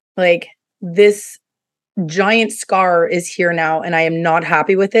 Like this giant scar is here now and I am not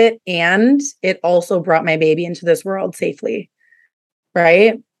happy with it. And it also brought my baby into this world safely.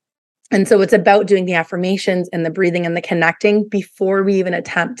 Right. And so it's about doing the affirmations and the breathing and the connecting before we even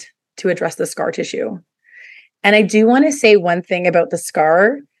attempt to address the scar tissue. And I do want to say one thing about the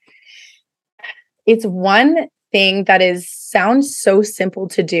scar. It's one thing that sounds so simple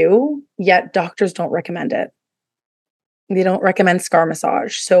to do, yet doctors don't recommend it. They don't recommend scar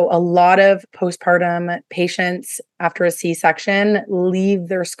massage. So a lot of postpartum patients after a C-section leave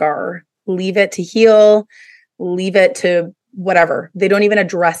their scar, leave it to heal, leave it to whatever. They don't even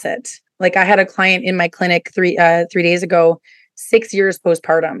address it. Like I had a client in my clinic 3 days ago, 6 years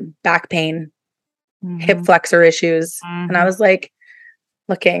postpartum, back pain, hip flexor issues. And I was like,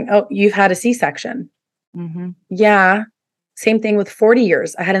 looking, oh, you've had a C-section. Yeah. Same thing with 40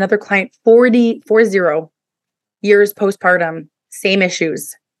 years. I had another client, 40 years postpartum, same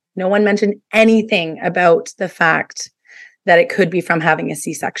issues. No one mentioned anything about the fact that it could be from having a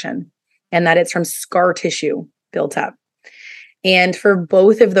C-section and that it's from scar tissue built up. And for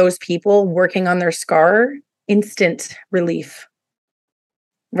both of those people working on their scar, instant relief.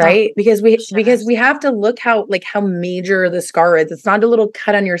 Right? Because we have to look how major the scar is. It's not a little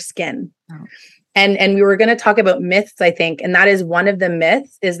cut on your skin. Oh. And we were going to talk about myths, I think. And that is one of the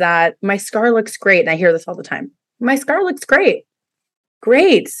myths is that my scar looks great. And I hear this all the time. My scar looks great.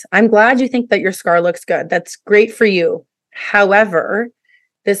 Great. I'm glad you think that your scar looks good. That's great for you. However,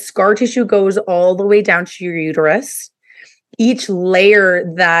 the scar tissue goes all the way down to your uterus. Each layer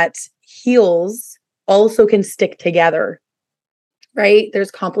that heals also can stick together, right?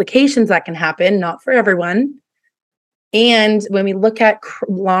 There's complications that can happen, not for everyone. And when we look at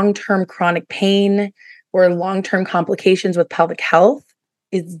long-term chronic pain or long-term complications with pelvic health,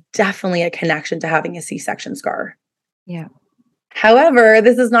 is definitely a connection to having a C-section scar. Yeah. However,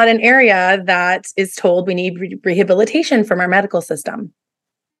 this is not an area that is told we need rehabilitation from our medical system.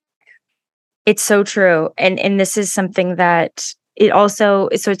 It's so true. And this is something that it also,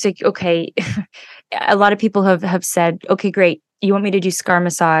 so it's like, okay, a lot of people have said, okay, great. You want me to do scar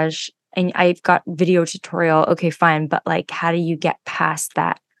massage and I've got video tutorial. Okay, fine. But like, how do you get past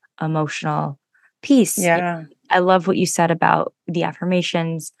that emotional piece? Yeah. I love what you said about the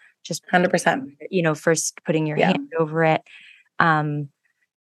affirmations, just 100%, first putting your hand over it.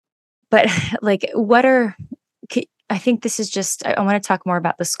 But like, I think this is just, I want to talk more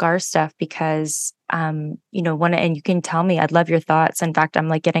about the scar stuff because, and you can tell me, I'd love your thoughts. In fact, I'm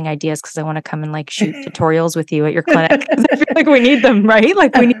like getting ideas because I want to come and like shoot tutorials with you at your clinic. I feel like we need them, right?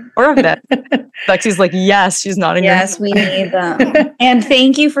 Like we need more of that. Lexi's like, yes, she's nodding. Yes, we need them. And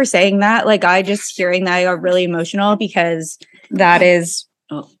thank you for saying that. Like I just hearing that I got really emotional because that is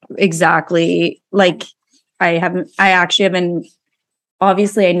exactly like I actually haven't,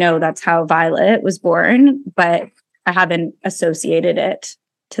 obviously I know that's how Violet was born, but I haven't associated it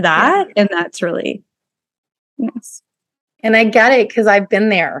to that. And that's really nice. And I get it because I've been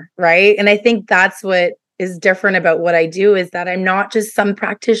there, right? And I think that's what is different about what I do is that I'm not just some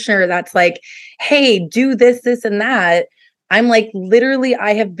practitioner that's like, hey, do this, this, and that. I'm like, literally,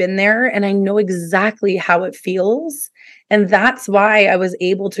 I have been there and I know exactly how it feels. And that's why I was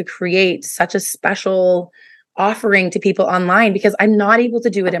able to create such a special offering to people online because I'm not able to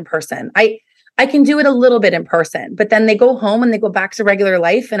do it in person. I can do it a little bit in person, but then they go home and they go back to regular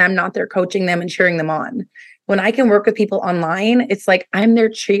life and I'm not there coaching them and cheering them on. When I can work with people online, it's like I'm their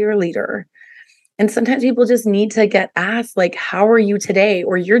cheerleader. And sometimes people just need to get asked, like, how are you today?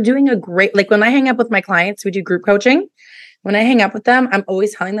 Or you're doing a great, like when I hang up with my clients, we do group coaching. When I hang up with them, I'm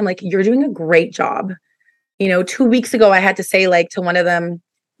always telling them, like, you're doing a great job. 2 weeks ago, I had to say, like, to one of them,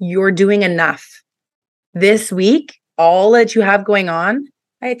 you're doing enough. This week, all that you have going on,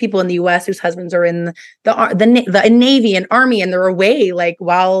 I have people in the US whose husbands are in the Navy and Army, and they're away, like,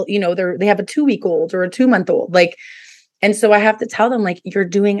 while, they have a 2-week-old or a 2-month-old. Like, and so I have to tell them, like, you're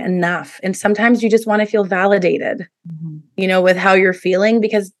doing enough. And sometimes you just want to feel validated, with how you're feeling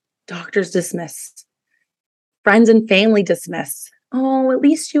because doctors dismiss, friends and family dismiss. Oh, at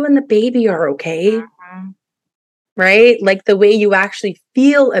least you and the baby are okay. Right? Like the way you actually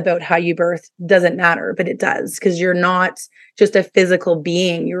feel about how you birth doesn't matter, but it does because you're not just a physical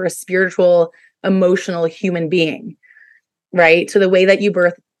being. You're a spiritual, emotional human being, right? So the way that you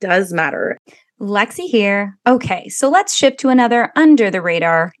birth does matter. Lexi here. Okay, so let's shift to another under the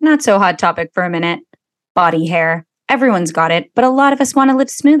radar, not so hot topic for a minute. Body hair. Everyone's got it, but a lot of us want to live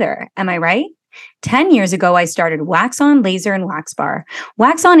smoother. Am I right? 10 years ago, I started Wax On Laser and Wax Bar.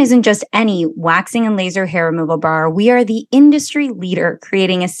 Wax On isn't just any waxing and laser hair removal bar. We are the industry leader,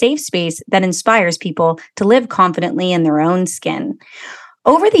 creating a safe space that inspires people to live confidently in their own skin.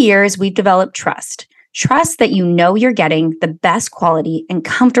 Over the years, we've developed trust. Trust that you know you're getting the best quality and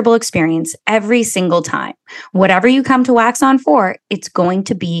comfortable experience every single time. Whatever you come to Wax On for, it's going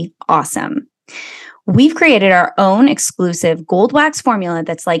to be awesome. We've created our own exclusive gold wax formula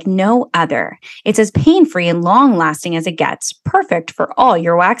that's like no other. It's as pain-free and long-lasting as it gets, perfect for all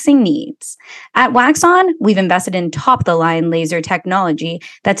your waxing needs. At Wax On, we've invested in top-of-the-line laser technology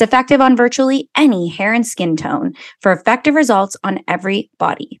that's effective on virtually any hair and skin tone for effective results on every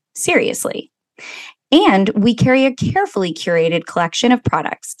body. Seriously. And we carry a carefully curated collection of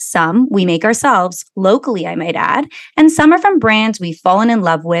products. Some we make ourselves, locally I might add, and some are from brands we've fallen in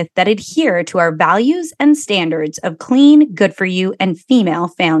love with that adhere to our values and standards of clean, good for you, and female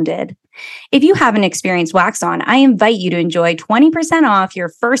founded. If you haven't experienced Wax On, I invite you to enjoy 20% off your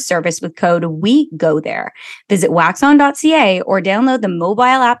first service with code WeGoThere. Visit waxon.ca or download the mobile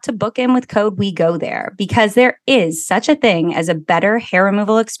app to book in with code WeGoThere because there is such a thing as a better hair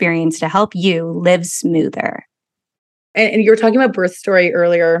removal experience to help you live smoother. And you were talking about birth story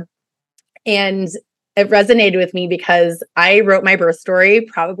earlier, and it resonated with me because I wrote my birth story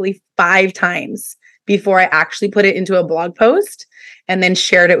probably 5 times before I actually put it into a blog post and then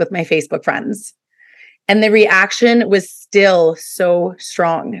shared it with my Facebook friends. And the reaction was still so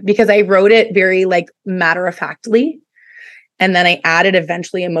strong because I wrote it very like matter-of-factly. And then I added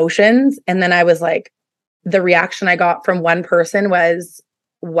eventually emotions. And then I was like, the reaction I got from one person was,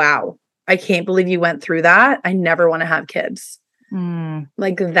 wow, I can't believe you went through that. I never want to have kids.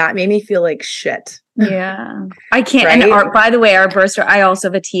 Like that made me feel like shit. Yeah. I can't. Right? And by the way, our birth story, I also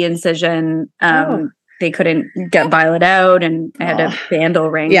have a T incision. They couldn't get Violet out and I had a bandle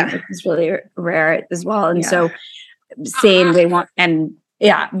ring. Yeah. It was really rare as well. And so same, they want, and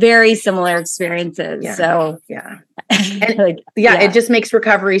very similar experiences. Yeah. So And like, it just makes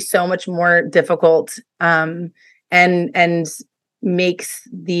recovery so much more difficult. And makes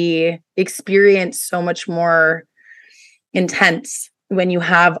the experience so much more intense when you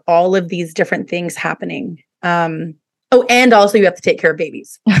have all of these different things happening. And also you have to take care of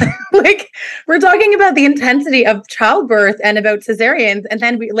babies. Like we're talking about the intensity of childbirth and about cesareans. And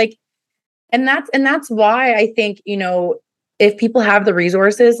then that's why I think, if people have the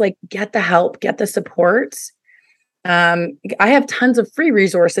resources, like get the help, get the support. I have tons of free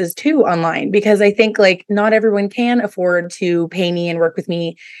resources too online because I think like not everyone can afford to pay me and work with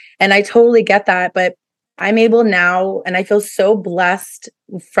me. And I totally get that, but I'm able now, and I feel so blessed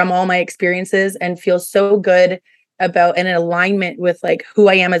from all my experiences and feel so good about and in alignment with like who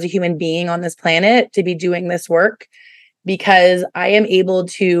I am as a human being on this planet to be doing this work because I am able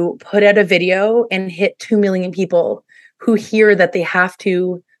to put out a video and hit 2 million people who hear that they have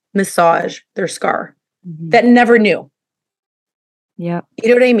to massage their scar that never knew. Yeah. You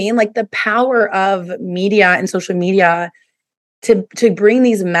know what I mean? Like the power of media and social media to bring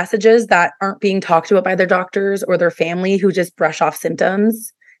these messages that aren't being talked about by their doctors or their family who just brush off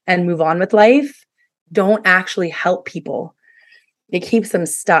symptoms and move on with life don't actually help people. It keeps them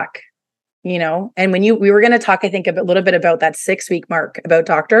stuck, you know? And when we were going to talk, I think, a little bit about that 6-week mark about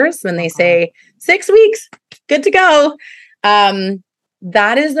doctors when they say 6 weeks, good to go.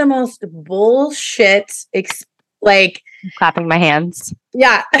 That is the most bullshit, like clapping my hands.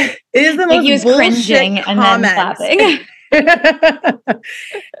 Yeah, it is the like most he was cringing and then clapping.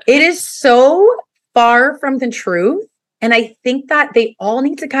 It is so far from the truth. And I think that they all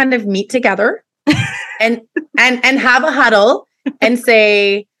need to kind of meet together and have a huddle and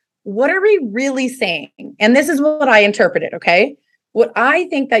say, what are we really saying? And this is what I interpreted, okay? What I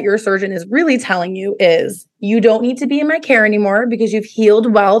think that your surgeon is really telling you is you don't need to be in my care anymore because you've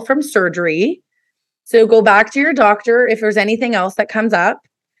healed well from surgery. So go back to your doctor if there's anything else that comes up,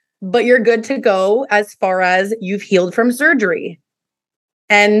 but you're good to go as far as you've healed from surgery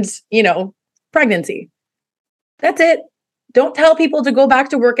and, you know, pregnancy. That's it. Don't tell people to go back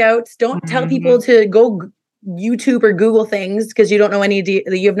to workouts. Don't tell people to go YouTube or Google things because you don't know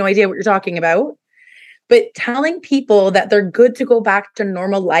you have no idea what you're talking about. But telling people that they're good to go back to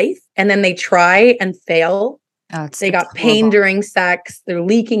normal life and then they try and fail. They got pain during sex. They're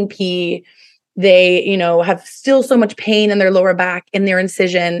leaking pee. They, you know, have still so much pain in their lower back, in their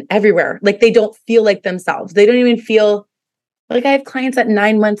incision, everywhere. Like they don't feel like themselves. They don't even feel like I have clients that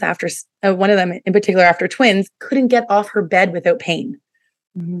 9 months after, one of them in particular after twins, couldn't get off her bed without pain.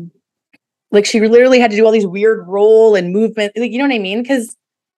 Mm-hmm. Like she literally had to do all these weird roll and movement. Like, you know what I mean? Because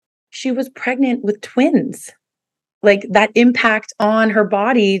she was pregnant with twins. Like that impact on her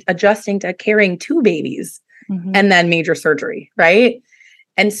body adjusting to carrying 2 babies and then major surgery, right?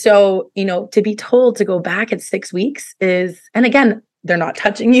 And so, you know, to be told to go back at 6 weeks is, and again, they're not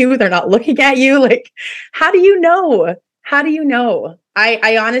touching you. They're not looking at you. Like, how do you know? How do you know?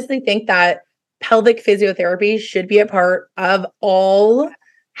 I honestly think that pelvic physiotherapy should be a part of all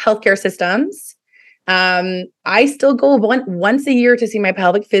healthcare systems. I still go once a year to see my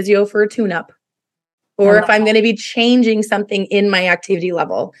pelvic physio for a tune-up, or if I'm going to be changing something in my activity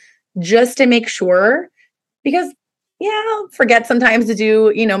level, just to make sure, because I'll forget sometimes to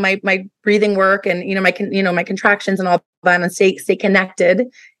do, you know, my breathing work and, you know, my contractions and all that, and stay connected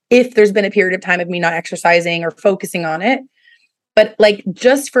if there's been a period of time of me not exercising or focusing on it. But like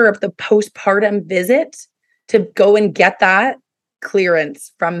just for the postpartum visit to go and get that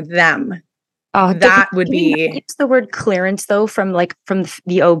clearance from them. Oh, that would be. Use the word clearance though from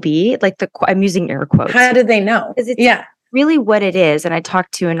the OB, like I'm using air quotes. How did they know? It's really what it is. And I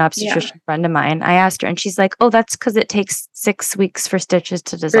talked to an obstetrician friend of mine. I asked her, and she's like, "Oh, that's because it takes 6 weeks for stitches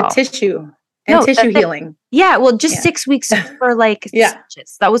to dissolve." For tissue and tissue healing. Yeah, well, just 6 weeks for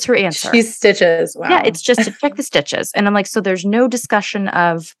stitches. That was her answer. She's stitches. Wow. Yeah, it's just to check the stitches. And I'm like, so there's no discussion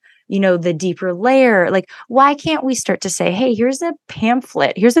of, you know, the deeper layer. Like, why can't we start to say, hey, here's a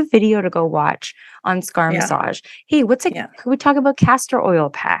pamphlet, here's a video to go watch on scar massage. Hey, can we talk about castor oil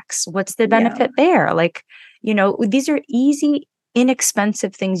packs? What's the benefit there? Like, you know, these are easy,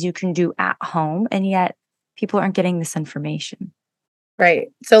 inexpensive things you can do at home. And yet people aren't getting this information. Right.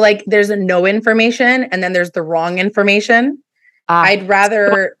 So like there's a no information and then there's the wrong information. I'd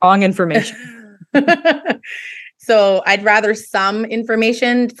rather wrong information. So I'd rather some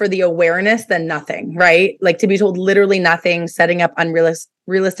information for the awareness than nothing, right? Like to be told literally nothing, setting up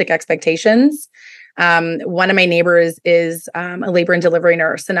unrealistic expectations. One of my neighbors is a labor and delivery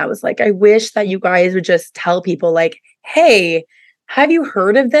nurse. And I was like, I wish that you guys would just tell people like, hey, have you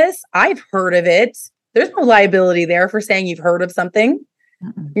heard of this? I've heard of it. There's no liability there for saying you've heard of something.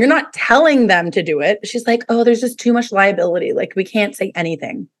 Mm-mm. You're not telling them to do it. She's like, oh, there's just too much liability. Like we can't say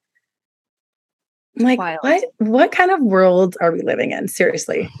anything. I'm like, wild. What kind of world are we living in?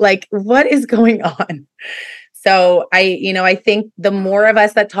 Seriously, like what is going on? So I think the more of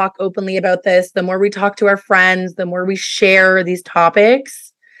us that talk openly about this, the more we talk to our friends, the more we share these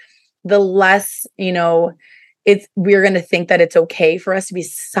topics, the less, you know, we're going to think that it's okay for us to be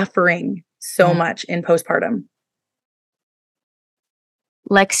suffering so much in postpartum.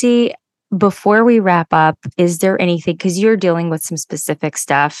 Lexi, before we wrap up, is there anything, because you're dealing with some specific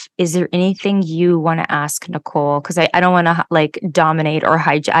stuff, is there anything you want to ask Nicole? Because I don't want to like dominate or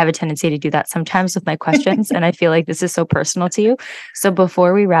hijack. I have a tendency to do that sometimes with my questions. And I feel like this is so personal to you. So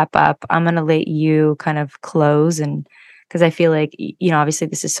before we wrap up, I'm going to let you kind of close, and because I feel like, you know, obviously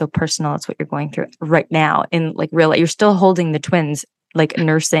this is so personal. It's what you're going through right now in like real life. You're still holding the twins, like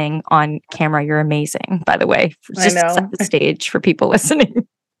nursing on camera. You're amazing, by the way. Just set the stage for people listening.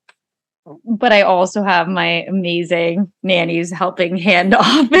 But I also have my amazing nannies helping hand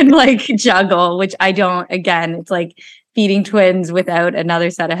off and like juggle, which I don't, again, it's like feeding twins without another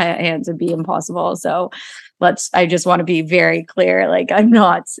set of hands would be impossible. So I just want to be very clear. Like, I'm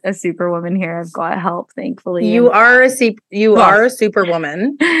not a superwoman here. I've got help, thankfully. You are a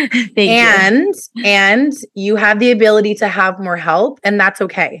superwoman. Thank you. And you have the ability to have more help, and that's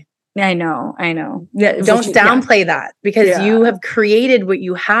okay. I know. Yeah, don't downplay that, because you have created what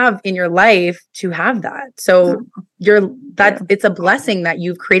you have in your life to have that. So it's a blessing that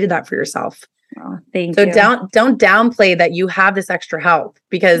you've created that for yourself. Oh, thank you. So don't downplay that you have this extra help,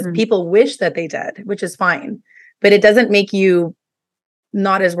 because people wish that they did, which is fine, but it doesn't make you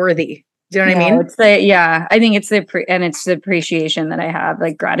not as worthy. Do you know what I mean? It's I think it's it's the appreciation that I have,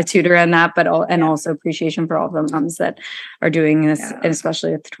 like gratitude around that, but also appreciation for all the moms that are doing this, and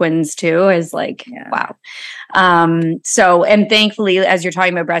especially with twins too, is like, wow. So, and thankfully, as you're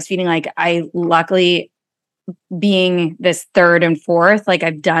talking about breastfeeding, like I luckily, being this third and fourth, like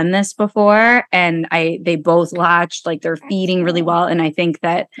I've done this before, and they both latched, like they're feeding really well. And I think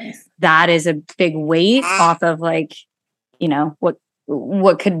that is a big weight off of, like, you know,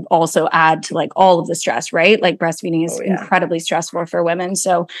 what could also add to like all of the stress, right? Like breastfeeding is incredibly stressful for women.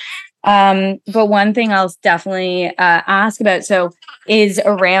 So, but one thing I'll definitely ask about, so, is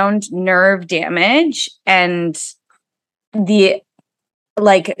around nerve damage and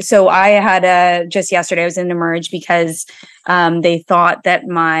so I had just yesterday I was in Emerge because they thought that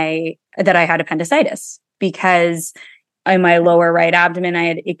I had appendicitis, because in my lower right abdomen I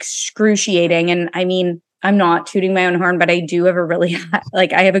had excruciating, and I mean, I'm not tooting my own horn, but I do have a really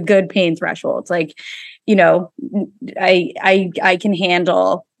I have a good pain threshold. It's like, you know, I can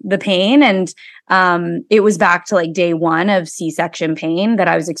handle the pain, and it was back to like day one of C-section pain that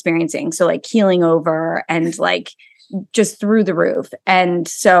I was experiencing. So like keeling over and like just through the roof. And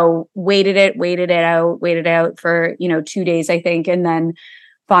so waited it out for, 2 days, I think. And then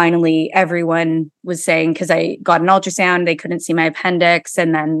finally everyone was saying, because I got an ultrasound, they couldn't see my appendix.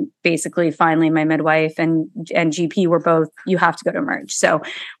 And then basically finally my midwife and GP were both, you have to go to Emerge. So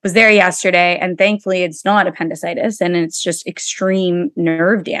was there yesterday, and thankfully it's not appendicitis, and it's just extreme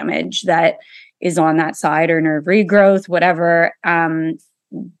nerve damage that is on that side, or nerve regrowth, whatever.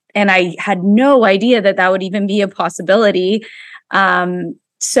 And I had no idea that would even be a possibility.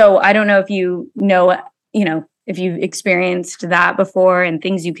 So I don't know if if you've experienced that before and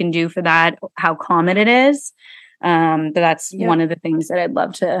things you can do for that, how common it is. But that's one of the things that I'd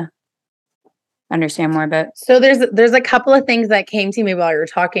love to understand more about. So there's a couple of things that came to me while you were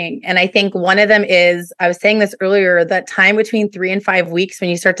talking. And I think one of them is, I was saying this earlier, that time between 3 and 5 weeks when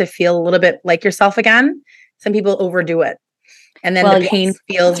you start to feel a little bit like yourself again. Some people overdo it. And then the pain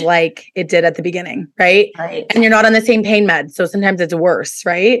feels like it did at the beginning, right? And you're not on the same pain med. So sometimes it's worse,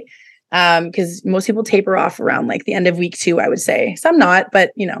 right? Because most people taper off around like the end of week 2, I would say. Some not,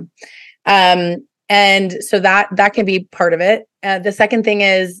 but and so that can be part of it. The second thing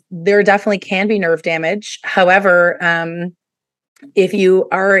is, there definitely can be nerve damage. However, if you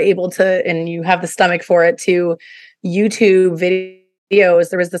are able to, and you have the stomach for it, to YouTube videos,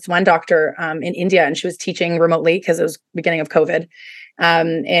 there was this one doctor in India, and she was teaching remotely because it was beginning of COVID.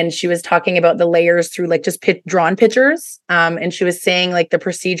 And she was talking about the layers through like just drawn pictures. And she was saying like the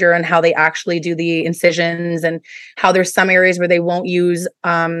procedure and how they actually do the incisions, and how there's some areas where they won't use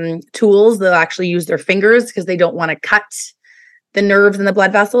tools. They'll actually use their fingers because they don't want to cut the nerves and the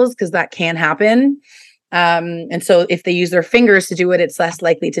blood vessels, because that can happen. And so if they use their fingers to do it, it's less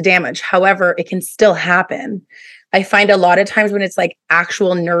likely to damage. However, it can still happen. I find a lot of times when it's like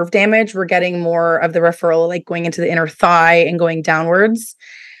actual nerve damage, we're getting more of the referral, like going into the inner thigh and going downwards.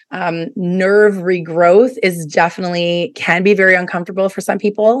 Nerve regrowth can be very uncomfortable for some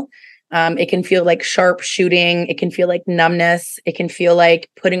people. It can feel like sharp shooting. It can feel like numbness. It can feel like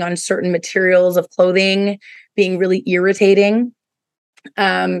putting on certain materials of clothing being really irritating.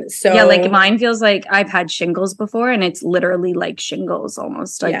 Like mine feels like I've had shingles before, and it's literally like shingles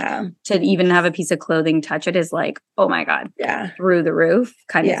almost. Like to even have a piece of clothing touch it is like, oh my God, through the roof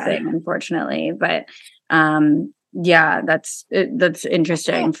kind of thing, unfortunately. But that's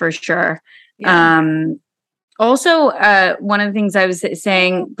interesting for sure. Also, one of the things I was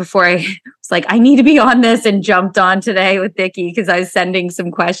saying before I was like, I need to be on this, and jumped on today with Vicky because I was sending some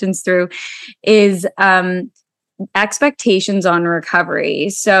questions through, is expectations on recovery.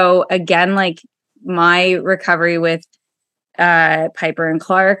 So again, like my recovery with Piper and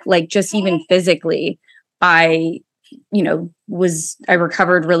Clark, like just even physically, I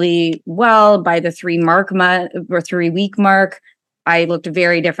recovered really well by the 3-week mark. I looked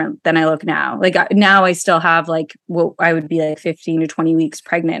very different than I look now. Like now I still have like what I would be like 15 to 20 weeks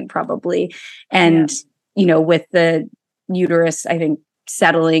pregnant probably. And, with the uterus, I think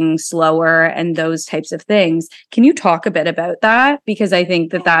settling slower and those types of things. Can you talk a bit about that? Because I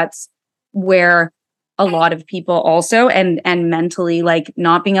think that that's where a lot of people also and mentally, like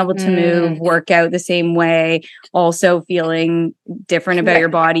not being able to move, work out the same way, also feeling different about your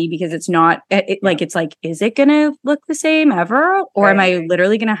body because it's not like, it's like, is it gonna look the same ever? Or am I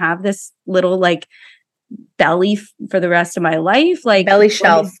literally gonna have this little like belly for the rest of my life? Like belly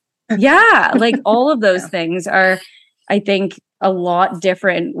shelf. Yeah. Like all of those things are, I think, a lot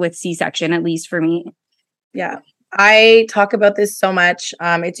different with C-section, at least for me. Yeah. I talk about this so much.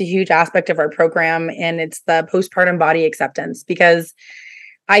 It's a huge aspect of our program, and it's the postpartum body acceptance, because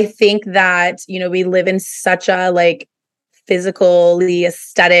I think that, we live in such a like physically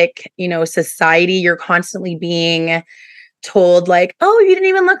aesthetic, society. You're constantly being told like, oh, you didn't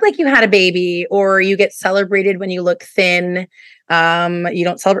even look like you had a baby, or you get celebrated when you look thin. You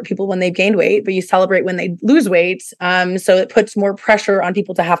don't celebrate people when they've gained weight, but you celebrate when they lose weight. So it puts more pressure on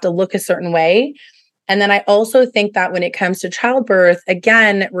people to have to look a certain way. And then I also think that when it comes to childbirth,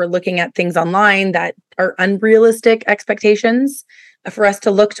 again, we're looking at things online that are unrealistic expectations for us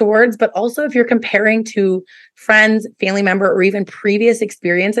to look towards. But also if you're comparing to friends, family member, or even previous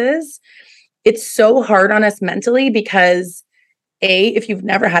experiences, it's so hard on us mentally because if you've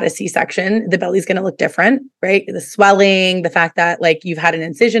never had a C-section, the belly's going to look different, right? The swelling, the fact that like you've had an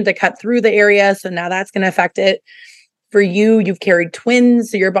incision to cut through the area. So now that's going to affect it. For you, you've carried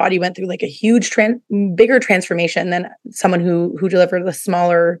twins, so your body went through like a huge, bigger transformation than someone who delivered a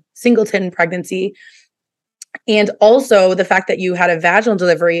smaller singleton pregnancy. And also the fact that you had a vaginal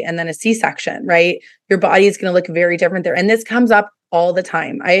delivery and then a C-section, right? Your body is going to look very different there. And this comes up all the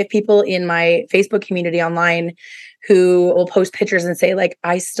time. I have people in my Facebook community online who will post pictures and say like,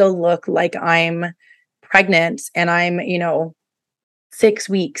 I still look like I'm pregnant and I'm, 6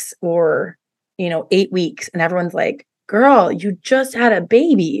 weeks or, 8 weeks. And everyone's like, girl, you just had a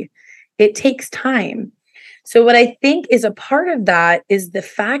baby. It takes time. So what I think is a part of that is the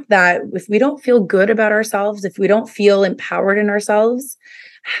fact that if we don't feel good about ourselves, if we don't feel empowered in ourselves,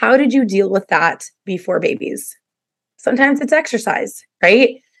 how did you deal with that before babies? Sometimes it's exercise,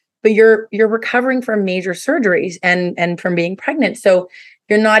 right? But you're recovering from major surgeries and from being pregnant. So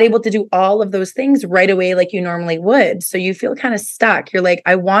you're not able to do all of those things right away like you normally would. So you feel kind of stuck. You're like,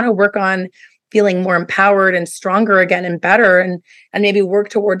 I want to work on feeling more empowered and stronger again and better and maybe work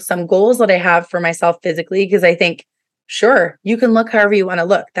towards some goals that I have for myself physically. Because I think, sure, you can look however you want to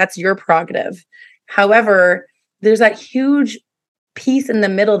look. That's your prerogative. However, there's that huge piece in the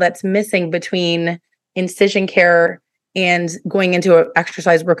middle that's missing between incision care and going into an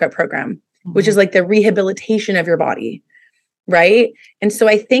exercise workout program, which is like the rehabilitation of your body. Right. And so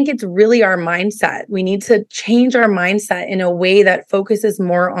I think it's really our mindset. We need to change our mindset in a way that focuses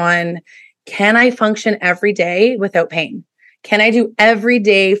more on, can I function every day without pain? Can I do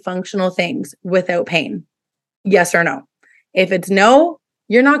everyday functional things without pain? Yes or no? If it's no,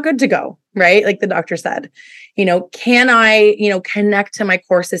 you're not good to go, right? Like the doctor said, can I, connect to my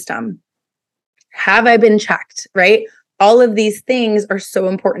core system? Have I been checked, right? All of these things are so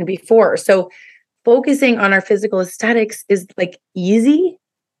important before. So focusing on our physical aesthetics is like easy,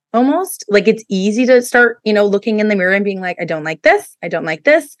 almost like it's easy to start, looking in the mirror and being like, I don't like this. I don't like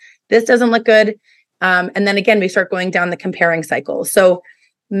this. This doesn't look good. And then again, we start going down the comparing cycle. So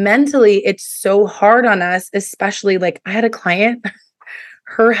mentally, it's so hard on us, especially like I had a client,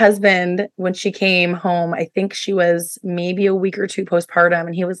 her husband, when she came home, I think she was maybe a week or two postpartum.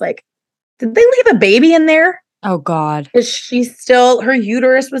 And he was like, did they leave a baby in there? Oh God. Her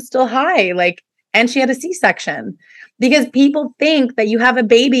uterus was still high, like, and she had a C-section because people think that you have a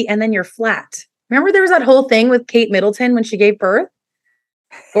baby and then you're flat. Remember there was that whole thing with Kate Middleton when she gave birth?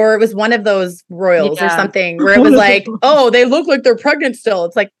 Or it was one of those royals or something where it was like, oh, they look like they're pregnant still.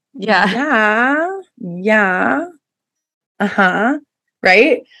 It's like, yeah.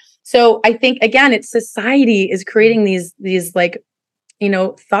 Right. So I think, again, it's society is creating these like,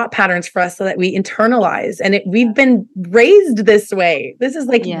 thought patterns for us so that we internalize we've been raised this way. This is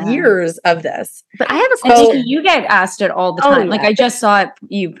like years of this. But I have a question. You get asked it all the time. Like I just saw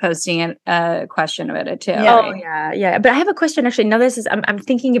you posting a question about it too. Yeah. Right? Yeah. But I have a question actually. Now this is, I'm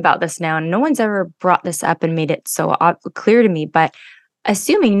thinking about this now and no one's ever brought this up and made it so clear to me, but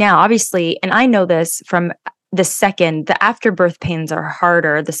assuming now, obviously, and I know this from the afterbirth pains are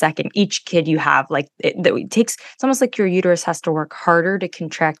harder the second each kid you have, like it takes, it's almost like your uterus has to work harder to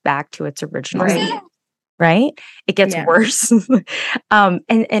contract back to its original state, right? It gets worse. And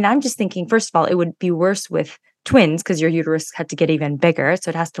I'm just thinking, first of all, it would be worse with twins because your uterus had to get even bigger. So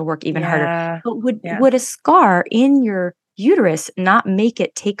it has to work even harder. But would a scar in your uterus not make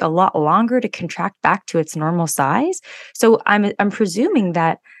it take a lot longer to contract back to its normal size. So I'm presuming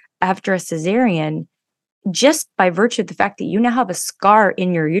that after a cesarean, just by virtue of the fact that you now have a scar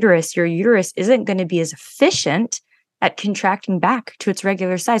in your uterus isn't going to be as efficient at contracting back to its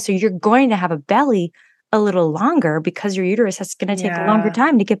regular size. So you're going to have a belly a little longer because your uterus is going to take a longer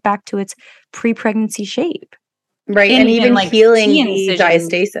time to get back to its pre-pregnancy shape. Right. And even like healing the T-incision.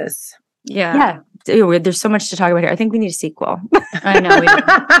 diastasis. Yeah. There's so much to talk about here. I think we need a sequel. I know.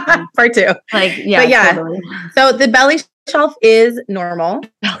 Part 2. Like, yeah. But yeah. Totally. So the belly shelf is normal.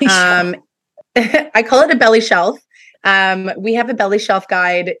 Belly shelf. I call it a belly shelf. We have a belly shelf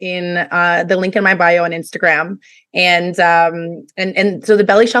guide in the link in my bio on Instagram. And so the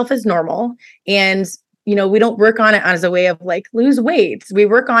belly shelf is normal. And you know, we don't work on it as a way of like lose weight. We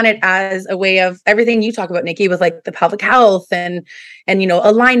work on it as a way of everything you talk about, Nikki, with like the pelvic health and you know,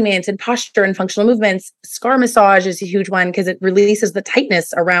 alignment and posture and functional movements. Scar massage is a huge one because it releases the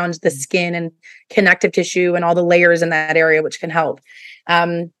tightness around the skin and connective tissue and all the layers in that area, which can help.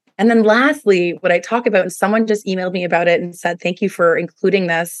 And then lastly, what I talk about, and someone just emailed me about it and said, thank you for including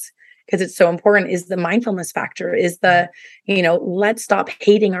this because it's so important, is the mindfulness factor, is the, you know, let's stop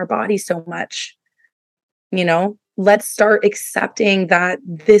hating our body so much. You know, let's start accepting that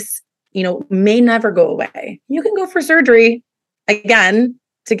this, you know, may never go away. You can go for surgery again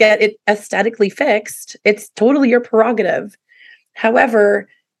to get it aesthetically fixed. It's totally your prerogative. However,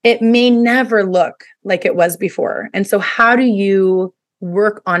 it may never look like it was before. And so how do you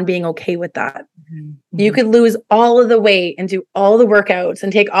work on being okay with that? Mm-hmm. You could lose all of the weight and do all the workouts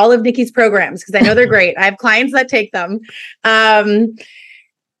and take all of Nikki's programs because I know they're great. I have clients that take them.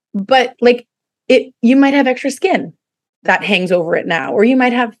 But like, you might have extra skin that hangs over it now, or you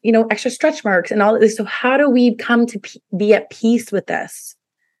might have, you know, extra stretch marks and all of this. So how do we come to be at peace with this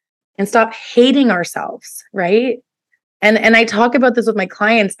and stop hating ourselves? Right. And I talk about this with my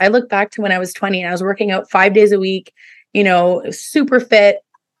clients. I look back to when I was 20 and I was working out 5 days a week, you know, super fit,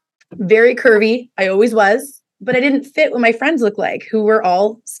 very curvy. I always was, but I didn't fit what my friends looked like, who were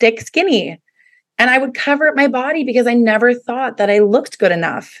all stick skinny. And I would cover up my body because I never thought that I looked good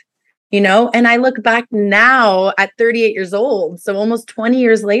enough. You know, and I look back now at 38 years old, so almost 20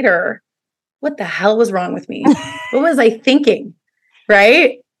 years later, what the hell was wrong with me? What was I thinking?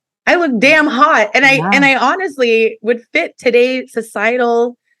 Right? I look damn hot. And I honestly would fit today's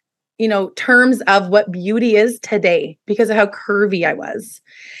societal, you know, terms of what beauty is today because of how curvy I was.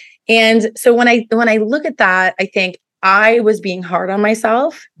 And so when I look at that, I think I was being hard on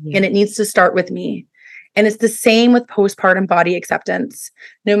myself and it needs to start with me. And it's the same with postpartum body acceptance.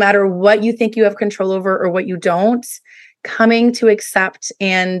 No matter what you think you have control over or what you don't, coming to accept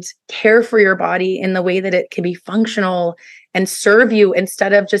and care for your body in the way that it can be functional and serve you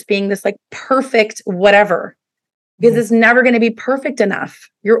instead of just being this like perfect whatever. Because it's never going to be perfect enough.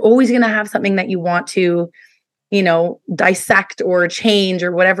 You're always going to have something that you want to, you know, dissect or change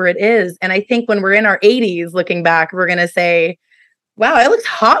or whatever it is. And I think when we're in our 80s looking back, we're going to say, wow, I looked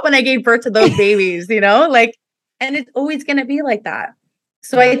hot when I gave birth to those babies, you know, like, and it's always going to be like that.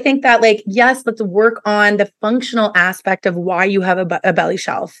 So I think that like, yes, let's work on the functional aspect of why you have a belly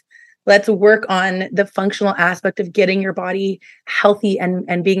shelf. Let's work on the functional aspect of getting your body healthy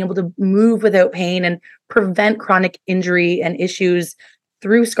and being able to move without pain and prevent chronic injury and issues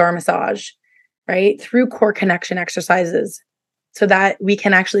through scar massage, right? Through core connection exercises so that we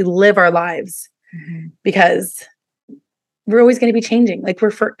can actually live our lives because we're always going to be changing. Like we're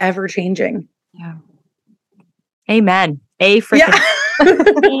forever changing. Yeah. Amen. A freaking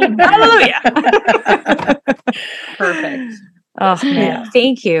hallelujah. Perfect. Oh man.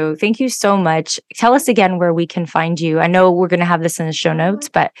 Thank you. Thank you so much. Tell us again where we can find you. I know we're going to have this in the show notes,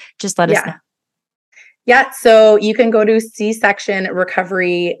 but just let us know. Yeah. So you can go to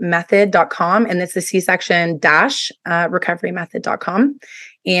csectionrecoverymethod.com and it's the C-section -recoverymethod.com.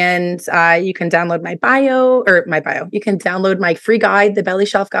 And you can download my bio. You can download my free guide, the Belly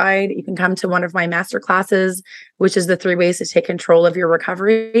Shelf Guide. You can come to one of my master classes, which is the 3 ways to take control of your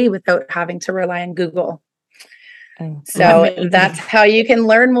recovery without having to rely on Google. So that's how you can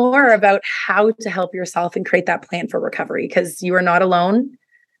learn more about how to help yourself and create that plan for recovery because you are not alone.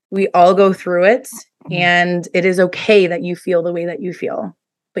 We all go through it and it is okay that you feel the way that you feel,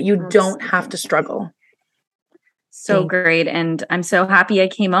 but you don't have to struggle. So great. And I'm so happy I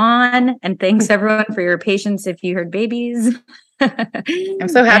came on. And thanks everyone for your patience if you heard babies. I'm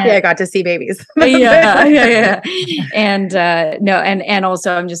so happy I got to see babies. Yeah. And and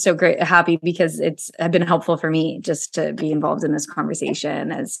also I'm just so happy because it's been helpful for me just to be involved in this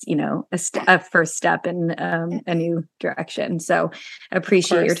conversation as, a first step in a new direction. So I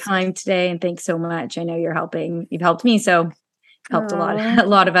appreciate your time today and thanks so much. I know you've helped me, so helped a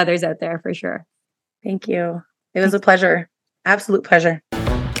lot of others out there for sure. Thank you. It was a pleasure. Absolute pleasure.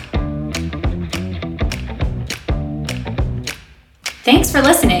 Thanks for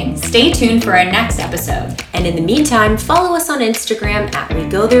listening. Stay tuned for our next episode. And in the meantime, follow us on Instagram at We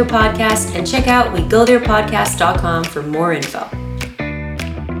Go There Podcast and check out wegotherepodcast.com for more info.